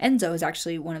 Enzo. Enzo is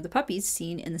actually one of the puppies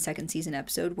seen in the second season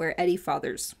episode where Eddie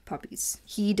fathers puppies.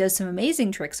 He does some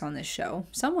amazing tricks on this show.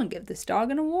 Someone give this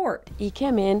dog an award. He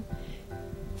came in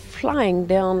flying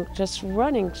down, just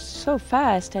running so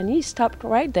fast, and he stopped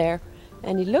right there.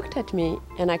 And he looked at me,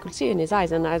 and I could see in his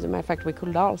eyes, and as a matter of fact, we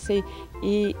could all see,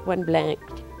 he went blank,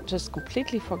 just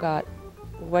completely forgot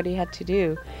what he had to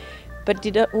do. But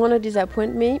didn't want to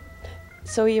disappoint me,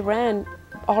 so he ran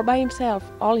all by himself,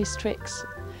 all his tricks.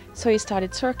 So he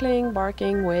started circling,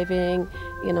 barking, waving,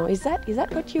 you know, is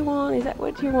that what you want? Is that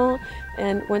what you want?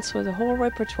 And went through the whole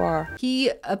repertoire.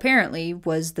 He apparently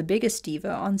was the biggest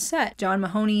diva on set. John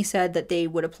Mahoney said that they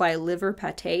would apply liver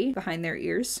pate behind their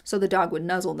ears so the dog would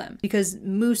nuzzle them because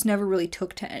Moose never really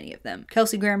took to any of them.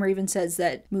 Kelsey Grammer even says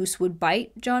that Moose would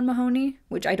bite John Mahoney,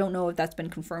 which I don't know if that's been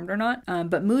confirmed or not.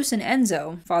 But Moose and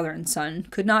Enzo, father and son,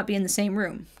 could not be in the same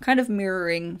room, kind of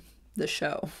mirroring the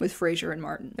show with Frasier and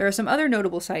Martin. There are some other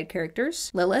notable side characters.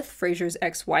 Lilith, Frasier's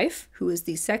ex-wife, who is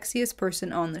the sexiest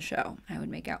person on the show. I would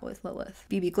make out with Lilith.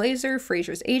 Bebe Glazer,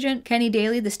 Frasier's agent. Kenny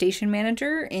Daly, the station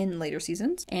manager in later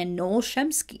seasons. And Noel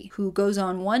Shemsky, who goes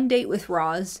on one date with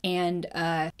Roz and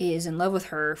is in love with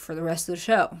her for the rest of the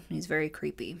show. He's very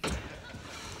creepy.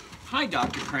 Hi,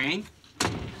 Dr. Crane.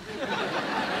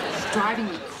 It's driving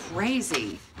me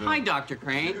crazy. Hi, Dr.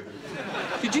 Crane.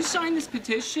 Did you sign this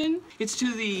petition? It's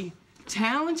to the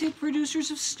talented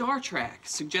producers of Star Trek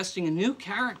suggesting a new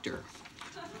character.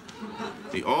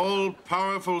 The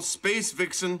all-powerful space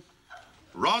vixen,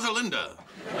 Rosalinda.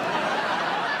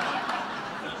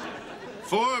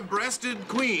 Four-breasted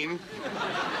queen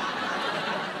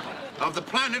of the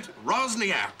planet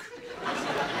Rosniak.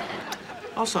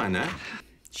 I'll sign that.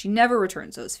 She never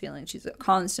returns those feelings. She's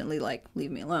constantly like,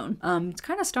 leave me alone. It's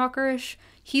kind of stalkerish.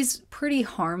 He's pretty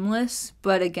harmless,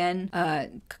 but again,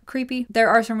 creepy. There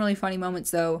are some really funny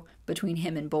moments, though, between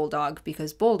him and Bulldog,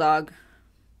 because Bulldog...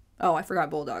 Oh, I forgot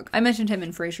Bulldog. I mentioned him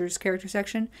in Frasier's character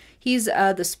section. He's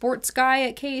the sports guy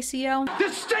at KACL.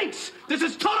 This stinks! This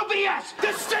is total BS!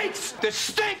 This stinks! This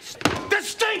stinks! This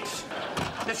stinks!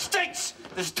 This stinks!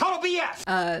 This is total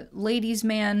BS! Ladies'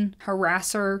 man,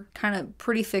 harasser, kind of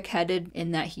pretty thick-headed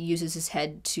in that he uses his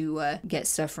head to get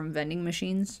stuff from vending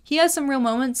machines. He has some real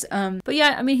moments, but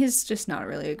yeah, I mean, he's just not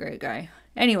really a great guy.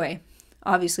 Anyway,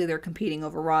 obviously they're competing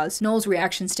over Roz. Noel's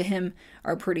reactions to him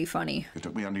are pretty funny. You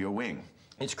took me under your wing.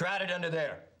 It's crowded under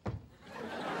there.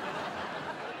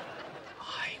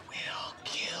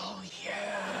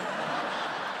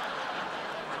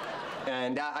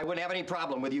 And I wouldn't have any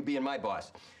problem with you being my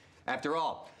boss. After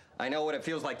all, I know what it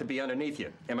feels like to be underneath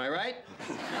you. Am I right?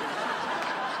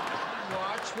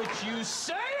 Watch what you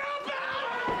say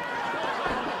about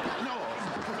it! No.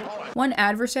 One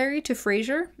adversary to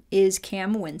Frasier is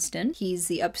Cam Winston. He's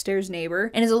the upstairs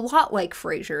neighbor and is a lot like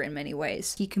Frasier in many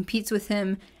ways. He competes with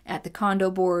him at the condo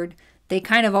board. They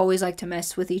kind of always like to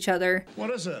mess with each other. What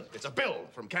is it? It's a bill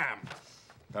from Cam.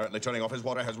 Apparently turning off his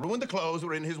water has ruined the clothes that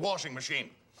were in his washing machine.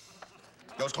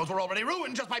 Those clothes were already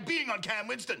ruined just by being on Cam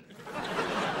Winston.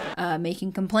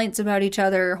 Making complaints about each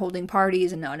other, holding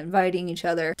parties and not inviting each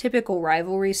other. Typical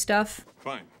rivalry stuff.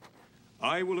 Fine.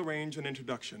 I will arrange an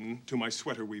introduction to my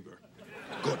sweater weaver.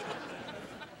 Good.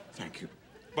 Thank you.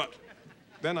 But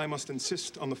then I must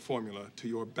insist on the formula to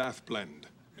your bath blend.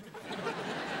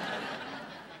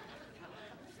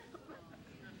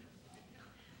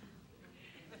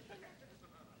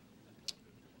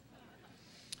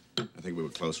 I think we were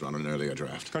closer on an earlier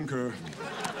draft. Concur.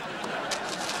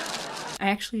 I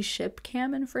actually ship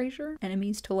Cam and Frasier.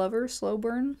 Enemies to lovers, slow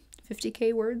burn.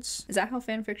 50K words. Is that how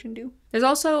fanfiction do? There's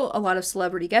also a lot of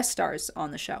celebrity guest stars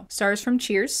on the show. Stars from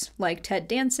Cheers, like Ted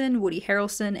Danson, Woody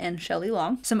Harrelson, and Shelley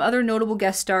Long. Some other notable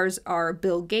guest stars are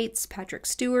Bill Gates, Patrick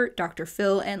Stewart, Dr.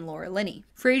 Phil, and Laura Linney.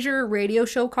 Frasier radio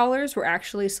show callers were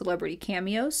actually celebrity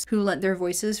cameos who lent their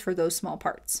voices for those small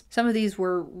parts. Some of these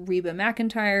were Reba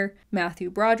McEntire, Matthew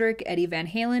Broderick, Eddie Van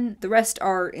Halen. The rest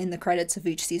are in the credits of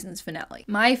each season's finale.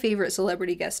 My favorite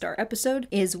celebrity guest star episode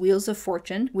is Wheels of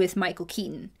Fortune with Michael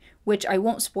Keaton, which I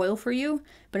won't spoil for you,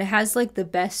 but it has like the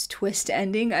best twist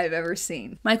ending I've ever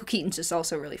seen. Michael Keaton's just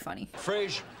also really funny.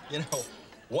 Frasier, you know,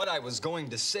 what I was going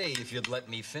to say, if you'd let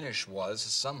me finish, was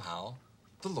somehow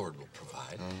the Lord will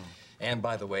provide. And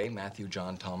by the way, Matthew,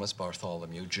 John, Thomas,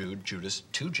 Bartholomew, Jude, Judas,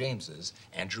 2 Jameses,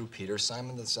 Andrew, Peter,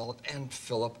 Simon the Zealot, and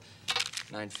Philip.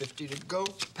 9:50 to go.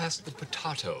 Pass the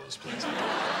potatoes, please.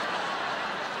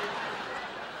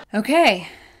 Okay,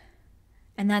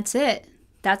 and that's it.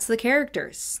 That's the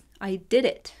characters. I did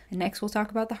it. And next we'll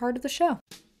talk about the heart of the show.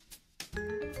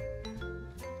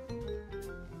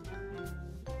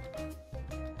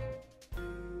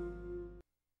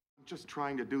 Just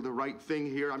trying to do the right thing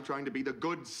here. I'm trying to be the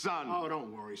good son. Oh,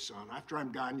 don't worry, son. After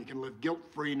I'm gone, you can live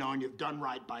guilt-free knowing you've done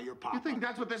right by your papa. You think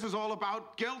that's what this is all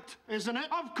about? Guilt? Isn't it?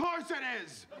 Of course it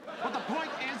is! But the point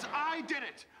is, I did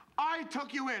it. I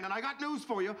took you in, and I got news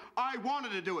for you. I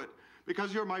wanted to do it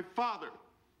because you're my father.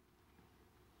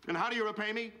 And how do you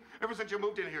repay me? Ever since you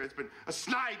moved in here, it's been a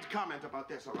snide comment about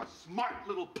this or a smart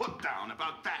little put-down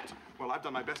about that. Well, I've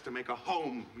done my best to make a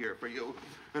home here for you.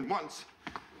 And once,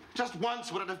 just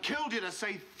once, would it have killed you to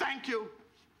say thank you?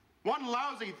 One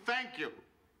lousy thank you.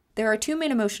 There are 2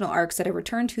 main emotional arcs that I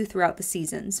return to throughout the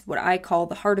seasons, what I call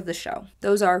the heart of the show.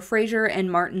 Those are Frasier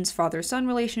and Martin's father-son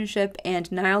relationship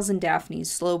and Niles and Daphne's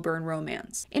slow burn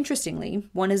romance. Interestingly,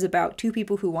 one is about 2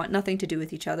 people who want nothing to do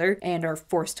with each other and are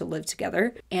forced to live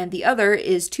together, and the other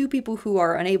is 2 people who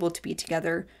are unable to be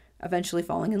together, eventually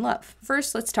falling in love.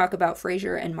 First, let's talk about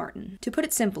Frasier and Martin. To put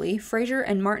it simply, Frasier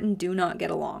and Martin do not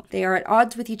get along. They are at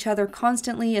odds with each other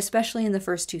constantly, especially in the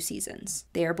first 2 seasons.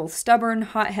 They are both stubborn,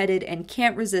 hot-headed, and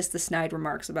can't resist the snide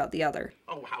remarks about the other.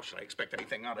 Oh, how should I expect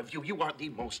anything out of you? You are the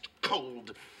most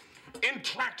cold,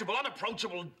 intractable,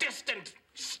 unapproachable, distant,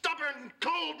 stubborn,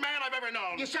 cold man I've ever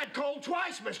known. You said cold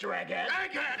twice, Mr. Egghead.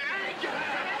 Egghead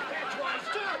twice,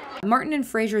 too. Martin and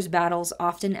Frasier's battles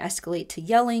often escalate to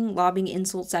yelling, lobbing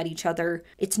insults at each other.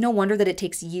 It's no wonder that it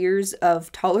takes years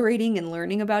of tolerating and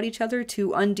learning about each other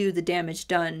to undo the damage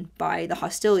done by the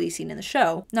hostility scene in the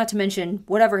show, not to mention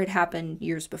whatever had happened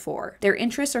years before. Their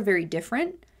interests are very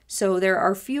different, so there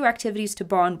are few activities to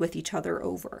bond with each other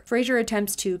over. Frasier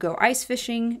attempts to go ice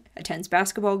fishing, attends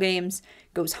basketball games,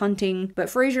 goes hunting, but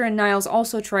Frasier and Niles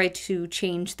also try to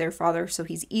change their father so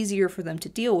he's easier for them to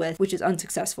deal with, which is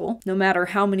unsuccessful, no matter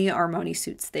how many Armani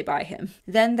suits they buy him.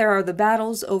 Then there are the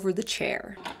battles over the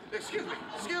chair. Excuse me,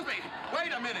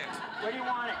 wait a minute. Where do you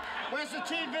want it? Where's the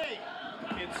TV?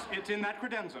 It's in that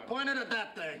credenza. Point it at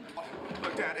that thing.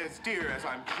 Look, Dad, as dear as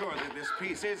I'm sure that this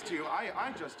piece is to you,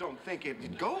 I just don't think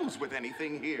it goes with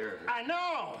anything here. I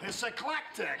know. It's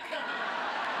eclectic.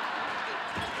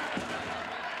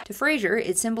 To Frasier,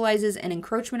 it symbolizes an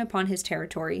encroachment upon his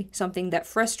territory, something that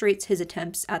frustrates his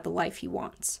attempts at the life he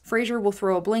wants. Frasier will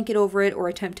throw a blanket over it or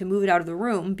attempt to move it out of the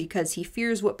room because he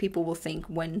fears what people will think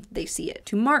when they see it.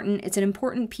 To Martin, it's an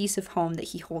important piece of home that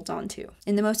he holds on to.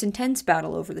 In the most intense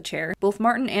battle over the chair, both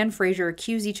Martin and Frasier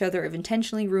accuse each other of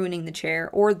intentionally ruining the chair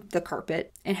or the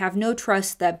carpet and have no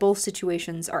trust that both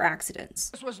situations are accidents.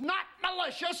 This was not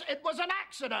malicious. It was an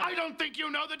accident. I don't think you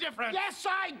know the difference. Yes,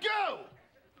 I do.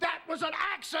 That was an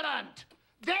accident.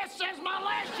 This is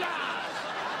malicious.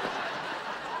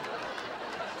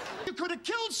 You could have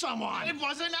killed someone. It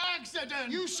was an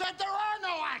accident. You said there are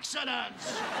no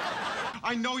accidents.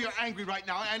 I know you're angry right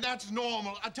now, and that's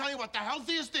normal. I'll tell you what, the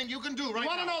healthiest thing you can do right now...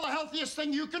 Want to know the healthiest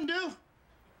thing you can do?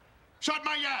 Shut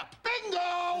my yap.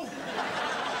 Bingo!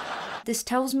 This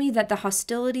tells me that the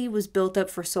hostility was built up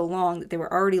for so long that they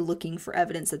were already looking for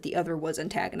evidence that the other was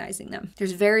antagonizing them.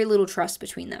 There's very little trust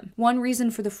between them. One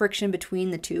reason for the friction between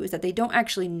the two is that they don't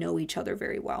actually know each other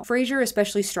very well. Frasier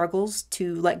especially struggles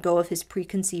to let go of his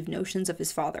preconceived notions of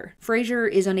his father. Frasier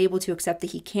is unable to accept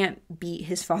that he can't beat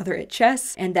his father at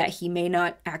chess and that he may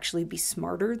not actually be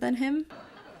smarter than him.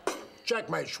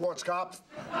 Checkmate, Schwarzkopf.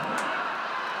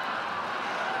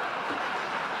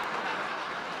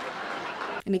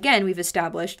 And again, we've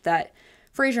established that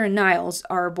Frasier and Niles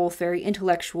are both very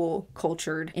intellectual,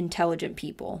 cultured, intelligent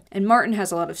people. And Martin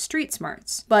has a lot of street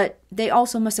smarts. But they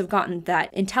also must have gotten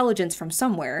that intelligence from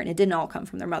somewhere, and it didn't all come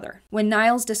from their mother. When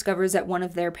Niles discovers that one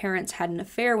of their parents had an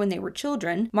affair when they were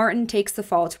children, Martin takes the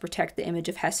fall to protect the image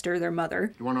of Hester, their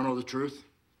mother. You want to know the truth?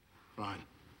 Fine.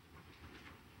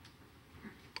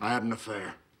 I had an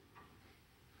affair.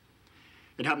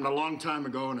 It happened a long time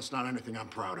ago, and it's not anything I'm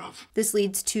proud of. This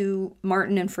leads to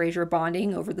Martin and Frasier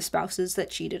bonding over the spouses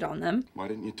that cheated on them. Why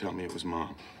didn't you tell me it was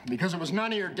Mom? Because it was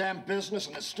none of your damn business,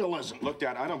 and it still isn't. Look,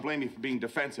 Dad, I don't blame you for being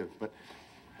defensive, but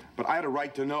I had a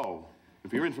right to know. And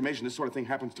for your information, this sort of thing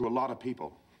happens to a lot of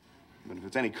people. But if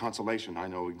it's any consolation, I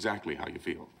know exactly how you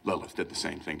feel. Lilith did the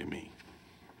same thing to me.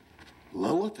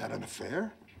 Lilith had an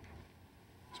affair?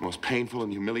 It's the most painful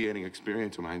and humiliating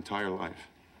experience of my entire life.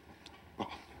 Well,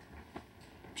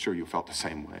 I'm sure you felt the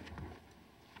same way.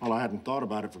 Well, I hadn't thought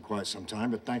about it for quite some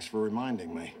time, but thanks for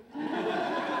reminding me.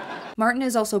 Martin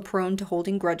is also prone to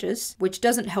holding grudges, which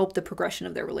doesn't help the progression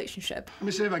of their relationship. Let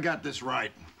me see if I got this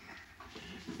right.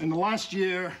 In the last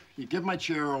year, you give my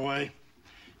chair away,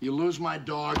 you lose my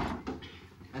dog,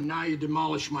 and now you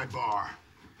demolish my bar.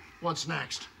 What's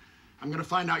next? I'm gonna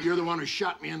find out you're the one who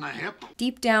shot me in the hip?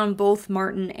 Deep down, both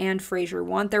Martin and Frasier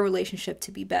want their relationship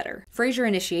to be better. Frasier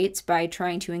initiates by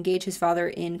trying to engage his father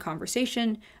in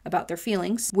conversation about their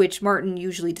feelings, which Martin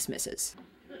usually dismisses.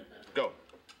 Go.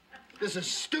 This is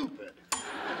stupid.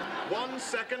 1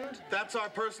 second, that's our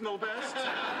personal best.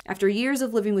 After years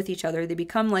of living with each other, they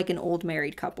become like an old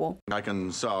married couple. I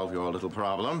can solve your little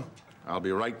problem. I'll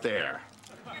be right there.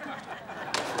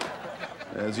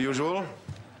 As usual,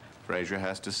 Frasier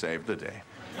has to save the day.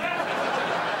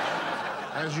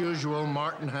 As usual,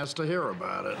 Martin has to hear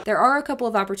about it. There are a couple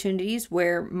of opportunities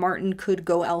where Martin could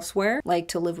go elsewhere, like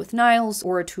to live with Niles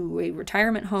or to a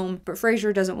retirement home, but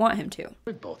Frasier doesn't want him to.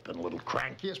 We've both been a little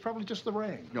cranky. It's probably just the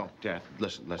rain. No, Dad,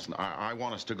 listen. I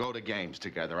want us to go to games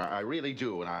together. I really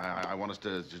do. And I want us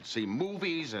to see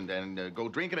movies and go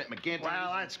drinking at McGinty's.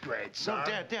 Well, that's great, son.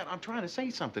 No, Dad, I'm trying to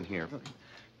say something here.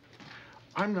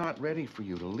 I'm not ready for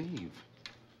you to leave.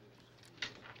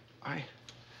 I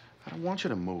don't want you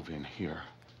to move in here.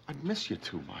 I'd miss you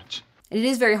too much. It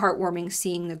is very heartwarming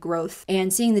seeing the growth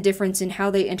and seeing the difference in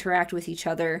how they interact with each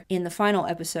other in the final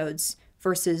episodes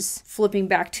versus flipping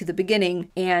back to the beginning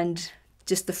and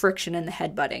just the friction and the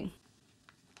headbutting.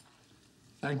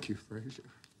 Thank you, Frasier,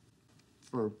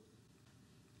 for,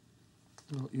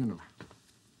 well, you know.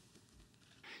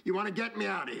 You want to get me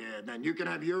out of here, then you can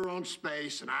have your own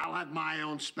space, and I'll have my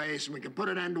own space, and we can put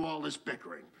an end to all this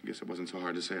bickering. I guess it wasn't so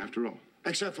hard to say after all.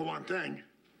 Except for one thing.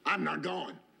 I'm not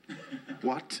going.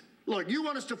 What? Look, you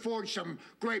want us to forge some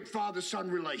great father-son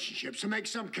relationships, to make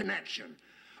some connection.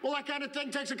 Well, that kind of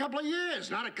thing takes a couple of years,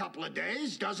 not a couple of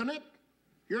days, doesn't it?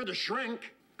 You're the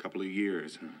shrink. A couple of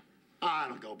years, huh? Ah,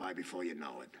 it'll go by before you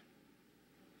know it.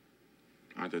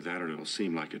 Either that or it'll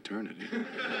seem like eternity.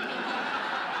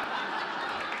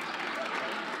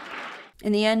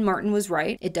 In the end, Martin was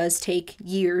right. It does take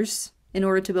years in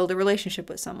order to build a relationship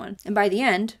with someone. And by the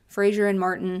end, Frasier and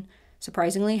Martin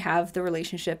surprisingly have the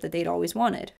relationship that they'd always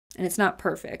wanted. And it's not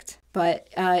perfect, but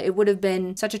it would have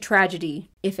been such a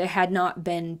tragedy if it had not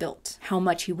been built, how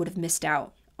much he would have missed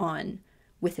out on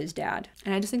with his dad.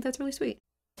 And I just think that's really sweet.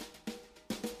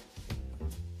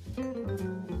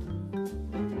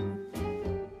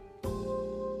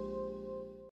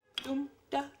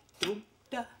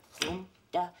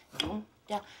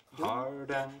 Hard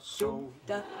and soul,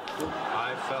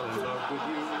 I fell in love with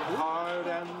you. Hard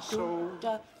and soul,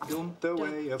 the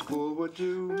way a fool would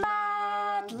do.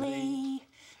 Madly,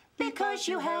 because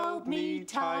you held me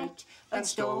tight and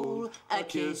stole a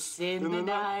kiss in the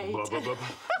night.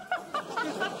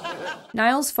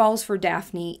 Niles falls for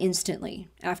Daphne instantly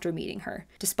after meeting her.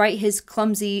 Despite his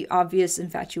clumsy, obvious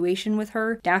infatuation with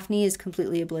her, Daphne is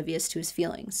completely oblivious to his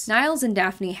feelings. Niles and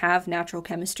Daphne have natural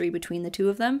chemistry between the two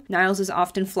of them. Niles is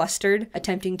often flustered,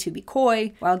 attempting to be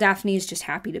coy, while Daphne is just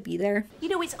happy to be there. You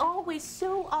know, it's always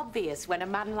so obvious when a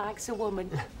man likes a woman.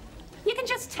 You can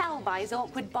just tell by his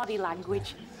awkward body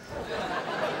language.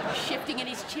 Shifting in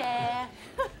his chair.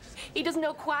 He doesn't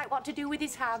know quite what to do with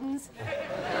his hands.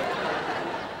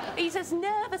 He's as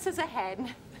nervous as a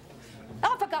hen.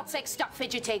 Oh, for God's sake, stop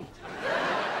fidgeting.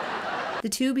 The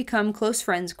two become close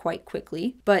friends quite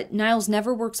quickly, but Niles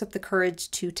never works up the courage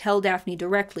to tell Daphne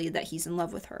directly that he's in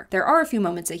love with her. There are a few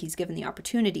moments that he's given the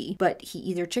opportunity, but he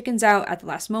either chickens out at the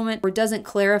last moment or doesn't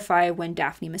clarify when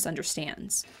Daphne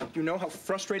misunderstands. You know how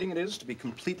frustrating it is to be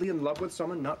completely in love with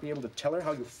someone, not being able to tell her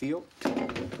how you feel?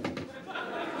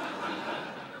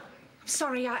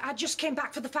 Sorry, I just came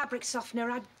back for the fabric softener.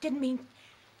 I didn't mean...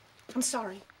 I'm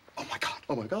sorry. Oh my God,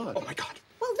 oh my God, oh my God.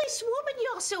 Well, this woman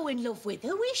you're so in love with,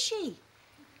 who is she?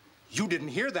 You didn't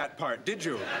hear that part, did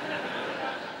you?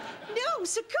 No,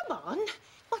 so come on.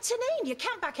 What's her name? You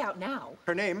can't back out now.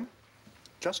 Her name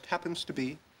just happens to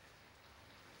be...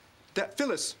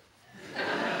 Phyllis.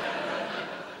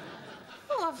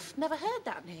 Oh, I've never heard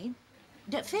that name.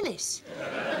 Phyllis.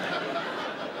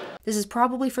 This is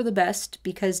probably for the best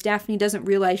because Daphne doesn't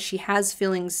realize she has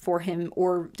feelings for him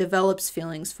or develops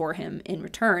feelings for him in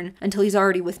return until he's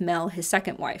already with Mel, his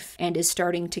second wife, and is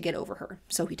starting to get over her,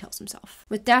 so he tells himself.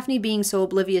 With Daphne being so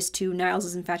oblivious to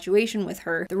Niles' infatuation with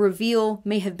her, the reveal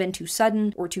may have been too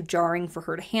sudden or too jarring for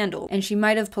her to handle, and she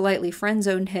might have politely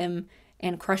friend-zoned him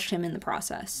and crushed him in the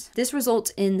process. This results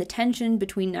in the tension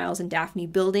between Niles and Daphne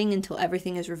building until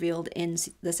everything is revealed in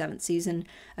the 7th season.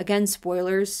 Again,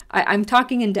 spoilers. I'm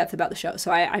talking in depth about the show, so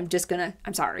I'm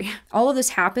sorry. All of this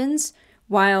happens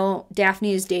while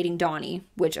Daphne is dating Donnie,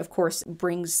 which of course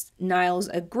brings Niles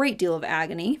a great deal of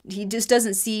agony. He just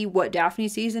doesn't see what Daphne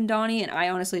sees in Donnie, and I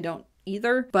honestly don't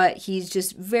either, but he's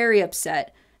just very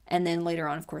upset. And then later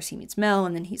on, of course, he meets Mel,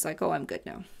 and then he's like, oh, I'm good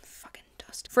now.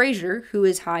 Frasier, who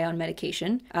is high on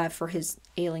medication for his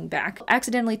ailing back,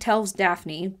 accidentally tells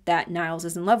Daphne that Niles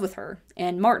is in love with her,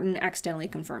 and Martin accidentally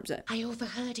confirms it. I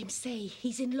overheard him say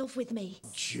he's in love with me.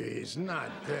 Jeez, not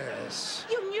this.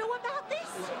 You knew about this?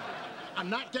 I'm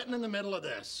not getting in the middle of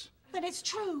this. Then it's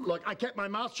true. Look, I kept my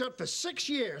mouth shut for 6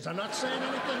 years. I'm not saying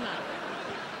anything now.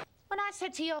 When I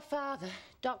said to your father,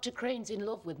 Dr. Crane's in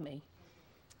love with me,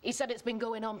 he said it's been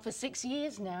going on for 6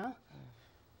 years now.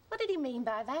 What did he mean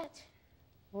by that?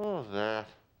 What was that?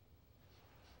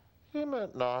 He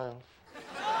meant Niles.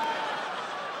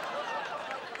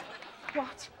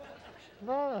 What?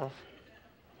 Niles.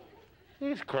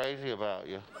 He's crazy about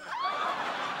you.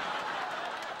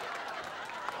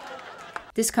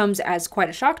 This comes as quite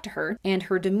a shock to her, and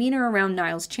her demeanor around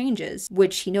Niles changes,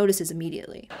 which he notices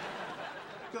immediately.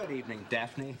 Good evening,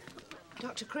 Daphne.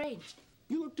 Dr. Crane.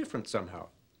 You look different somehow.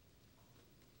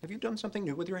 Have you done something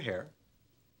new with your hair?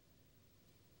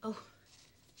 Oh.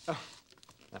 Oh,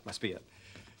 that must be it.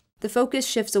 The focus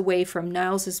shifts away from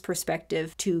Niles'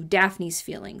 perspective to Daphne's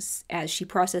feelings as she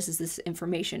processes this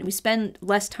information. We spend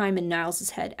less time in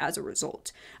Niles' head as a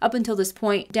result. Up until this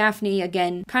point, Daphne,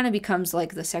 again, kind of becomes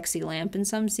like the sexy lamp in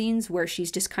some scenes where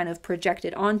she's just kind of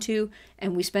projected onto,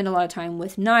 and we spend a lot of time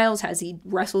with Niles as he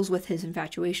wrestles with his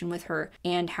infatuation with her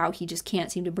and how he just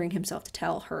can't seem to bring himself to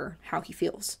tell her how he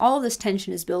feels. All of this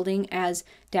tension is building as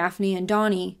Daphne and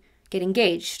Donnie get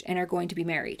engaged and are going to be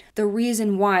married. The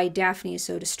reason why Daphne is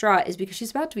so distraught is because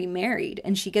she's about to be married,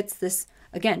 and she gets this,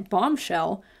 again,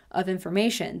 bombshell of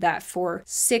information that for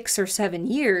 6 or 7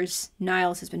 years,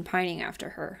 Niles has been pining after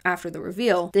her. After the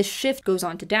reveal, this shift goes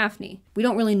on to Daphne. We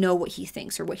don't really know what he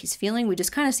thinks or what he's feeling. We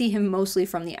just kind of see him mostly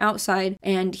from the outside,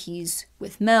 and he's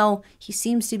with Mel. He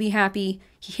seems to be happy.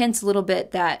 He hints a little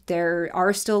bit that there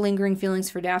are still lingering feelings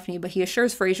for Daphne, but he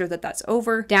assures Frasier that that's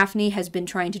over. Daphne has been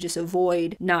trying to just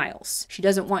avoid Niles. She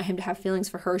doesn't want him to have feelings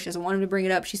for her. She doesn't want him to bring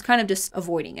it up. She's kind of just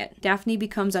avoiding it. Daphne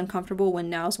becomes uncomfortable when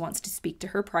Niles wants to speak to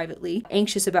her privately,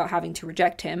 anxious about having to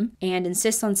reject him, and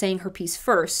insists on saying her piece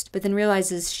first, but then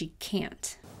realizes she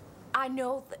can't. I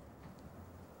know that...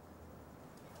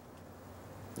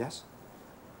 Yes?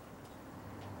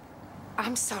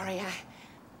 I'm sorry,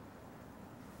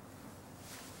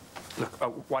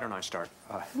 Look, why don't I start?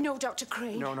 No, Dr.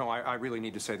 Crane. No, I really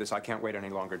need to say this. I can't wait any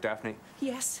longer. Daphne,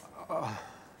 Yes.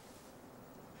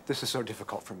 this is so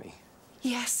difficult for me.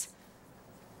 Yes.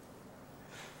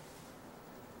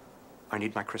 I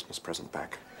need my Christmas present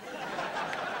back.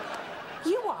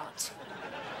 You what?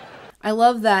 I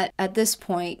love that at this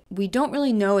point, we don't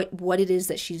really know what it is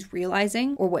that she's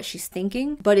realizing or what she's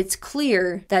thinking, but it's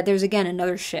clear that there's again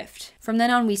another shift. From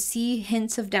then on, we see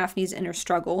hints of Daphne's inner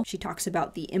struggle. She talks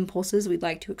about the impulses we'd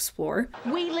like to explore.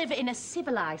 We live in a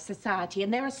civilized society,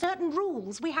 and there are certain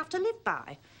rules we have to live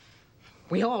by.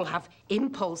 We all have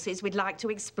impulses we'd like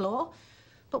to explore,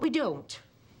 but we don't.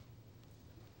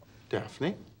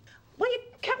 Daphne? Well, you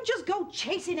can't just go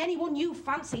chasing anyone you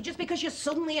fancy just because you're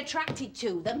suddenly attracted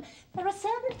to them. There are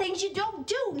certain things you don't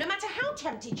do, no matter how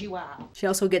tempted you are. She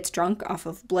also gets drunk off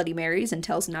of Bloody Marys and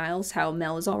tells Niles how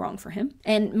Mel is all wrong for him.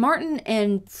 And Martin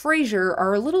and Frasier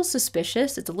are a little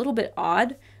suspicious. It's a little bit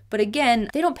odd. But again,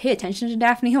 they don't pay attention to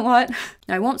Daphne a lot.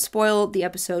 Now, I won't spoil the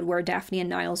episode where Daphne and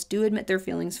Niles do admit their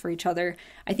feelings for each other.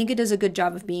 I think it does a good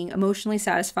job of being emotionally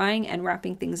satisfying and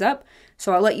wrapping things up,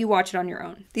 so I'll let you watch it on your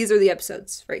own. These are the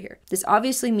episodes right here. This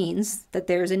obviously means that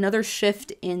there's another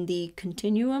shift in the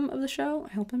continuum of the show.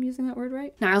 I hope I'm using that word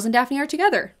right. Niles and Daphne are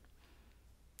together.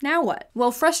 Now what?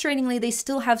 Well, frustratingly, they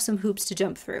still have some hoops to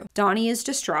jump through. Donnie is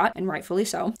distraught, and rightfully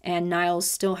so, and Niles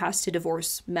still has to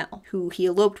divorce Mel, who he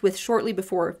eloped with shortly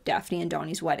before Daphne and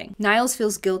Donnie's wedding. Niles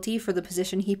feels guilty for the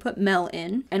position he put Mel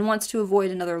in, and wants to avoid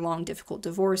another long, difficult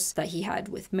divorce that he had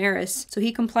with Maris, so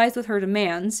he complies with her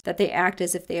demands that they act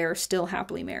as if they are still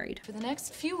happily married. For the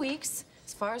next few weeks,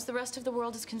 as far as the rest of the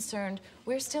world is concerned,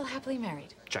 we're still happily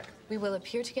married. Check. We will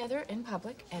appear together in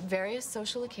public at various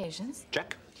social occasions.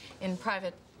 Check. In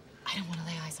private, I don't want to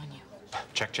lay eyes on you.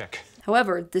 Check.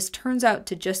 However, this turns out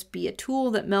to just be a tool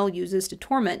that Mel uses to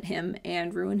torment him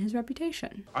and ruin his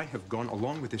reputation. I have gone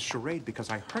along with this charade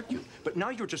because I hurt you, but now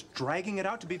you're just dragging it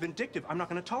out to be vindictive. I'm not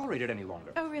going to tolerate it any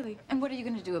longer. Oh, really? And what are you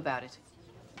going to do about it?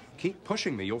 Keep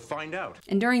pushing me, you'll find out.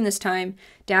 And during this time,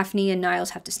 Daphne and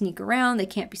Niles have to sneak around. They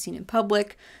can't be seen in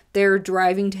public. They're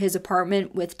driving to his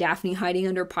apartment with Daphne hiding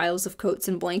under piles of coats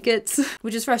and blankets,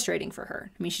 which is frustrating for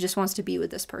her. I mean, she just wants to be with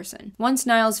this person. Once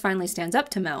Niles finally stands up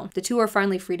to Mel, the two are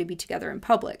finally free to be together in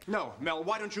public. No, Mel,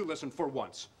 why don't you listen for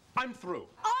once? I'm through.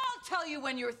 I'll tell you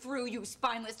when you're through, you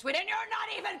spineless twit, and you're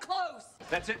not even close!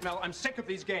 That's it, Mel. I'm sick of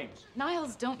these games.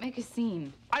 Niles, don't make a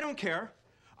scene. I don't care.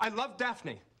 I love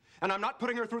Daphne. And I'm not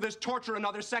putting her through this torture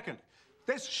another second.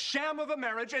 This sham of a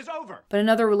marriage is over. But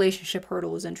another relationship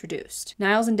hurdle is introduced.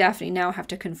 Niles and Daphne now have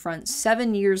to confront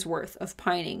 7 years worth of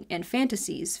pining and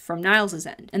fantasies from Niles'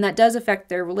 end. And that does affect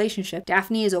their relationship.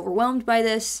 Daphne is overwhelmed by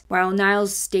this, while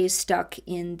Niles stays stuck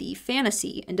in the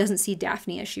fantasy and doesn't see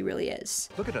Daphne as she really is.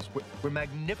 Look at us. We're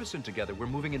magnificent together. We're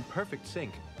moving in perfect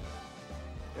sync.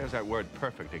 There's that word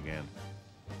perfect again.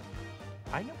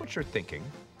 I know what you're thinking.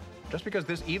 Just because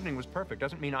this evening was perfect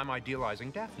doesn't mean I'm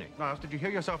idealizing Daphne. Niles, did you hear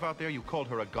yourself out there? You called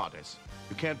her a goddess.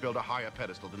 You can't build a higher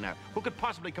pedestal than that. Who could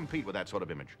possibly compete with that sort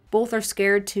of image? Both are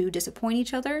scared to disappoint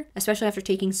each other, especially after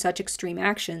taking such extreme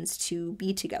actions to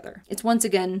be together. It's once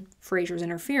again Frasier's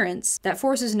interference that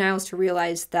forces Niles to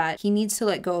realize that he needs to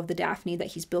let go of the Daphne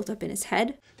that he's built up in his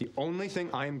head. The only thing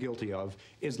I am guilty of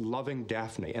is loving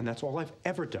Daphne, and that's all I've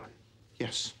ever done.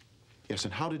 Yes,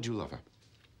 and how did you love her?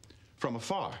 From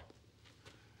afar.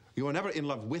 You were never in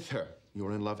love with her. You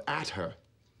were in love at her.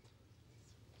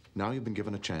 Now you've been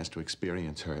given a chance to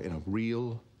experience her in a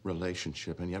real,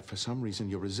 relationship, and yet for some reason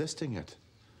you're resisting it.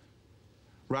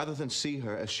 Rather than see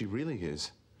her as she really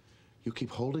is, you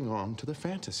keep holding on to the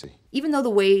fantasy. Even though the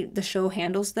way the show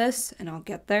handles this, and I'll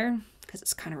get there, because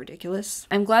it's kind of ridiculous,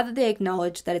 I'm glad that they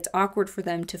acknowledge that it's awkward for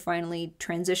them to finally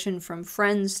transition from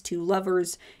friends to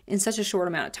lovers in such a short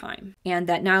amount of time, and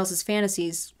that Niles'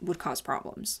 fantasies would cause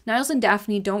problems. Niles and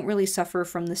Daphne don't really suffer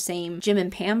from the same Jim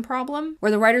and Pam problem,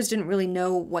 where the writers didn't really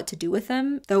know what to do with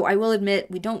them, though I will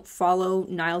admit we don't follow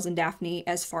Niles and Daphne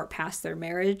as far past their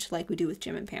marriage like we do with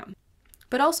Jim and Pam.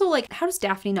 But also, like, how does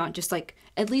Daphne not just, like,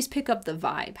 at least pick up the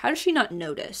vibe? How does she not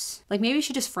notice? Like, maybe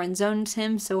she just friend-zones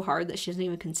him so hard that she doesn't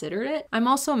even consider it. I'm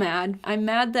also mad. I'm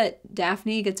mad that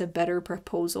Daphne gets a better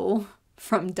proposal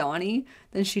from Donnie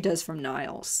than she does from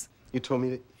Niles. You told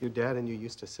me that your dad and you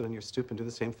used to sit on your stoop and do the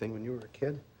same thing when you were a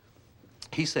kid.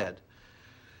 He said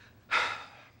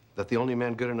that the only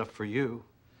man good enough for you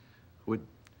would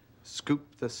scoop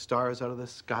the stars out of the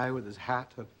sky with his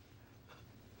hat and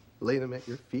lay them at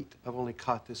your feet. I've only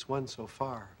caught this one so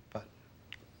far, but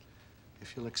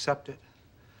if you'll accept it,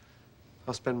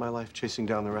 I'll spend my life chasing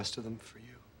down the rest of them for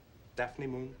you. Daphne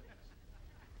Moon,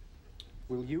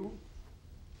 will you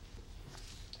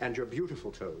and your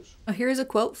beautiful toes. Here's a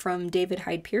quote from David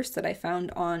Hyde Pierce that I found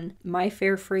on My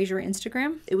Fair Frasier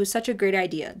Instagram. It was such a great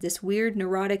idea. This weird,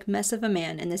 neurotic mess of a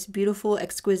man and this beautiful,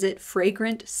 exquisite,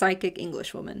 fragrant, psychic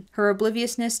Englishwoman. Her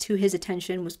obliviousness to his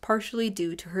attention was partially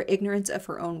due to her ignorance of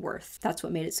her own worth. That's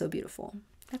what made it so beautiful.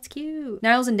 That's cute.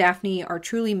 Niles and Daphne are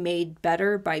truly made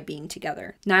better by being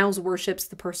together. Niles worships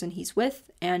the person he's with,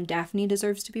 and Daphne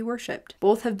deserves to be worshipped.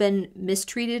 Both have been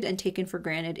mistreated and taken for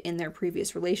granted in their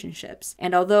previous relationships,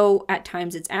 and although at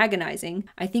times it's agonizing,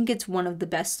 I think it's one of the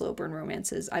best slow burn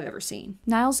romances I've ever seen.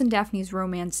 Niles and Daphne's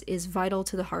romance is vital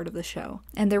to the heart of the show,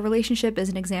 and their relationship is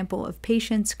an example of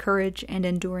patience, courage, and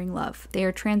enduring love. They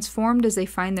are transformed as they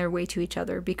find their way to each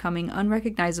other, becoming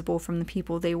unrecognizable from the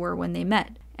people they were when they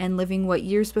met, and living what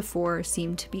years before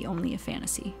seemed to be only a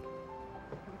fantasy.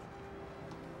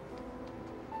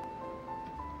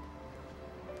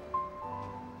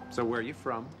 So where are you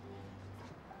from?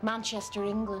 Manchester,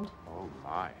 England. Oh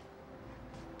my.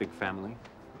 Big family?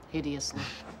 Hideously.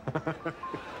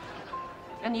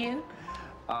 And you?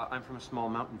 I'm from a small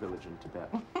mountain village in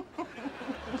Tibet.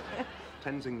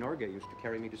 Tenzing Norgay used to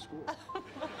carry me to school.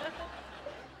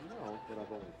 No, but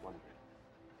I've always wondered.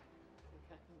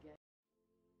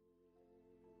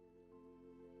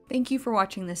 Thank you for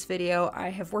watching this video. I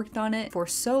have worked on it for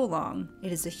so long.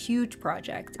 It is a huge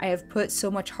project. I have put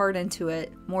so much heart into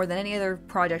it, more than any other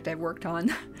project I've worked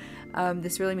on.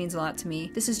 This really means a lot to me.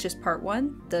 This is just part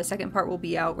one. The second part will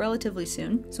be out relatively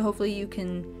soon, so hopefully you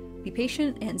can be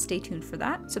patient and stay tuned for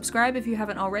that. Subscribe if you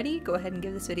haven't already. Go ahead and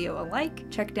give this video a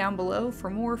like. Check down below for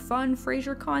more fun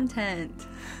Frasier content.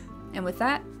 And with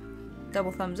that,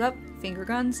 double thumbs up, finger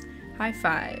guns, high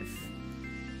five.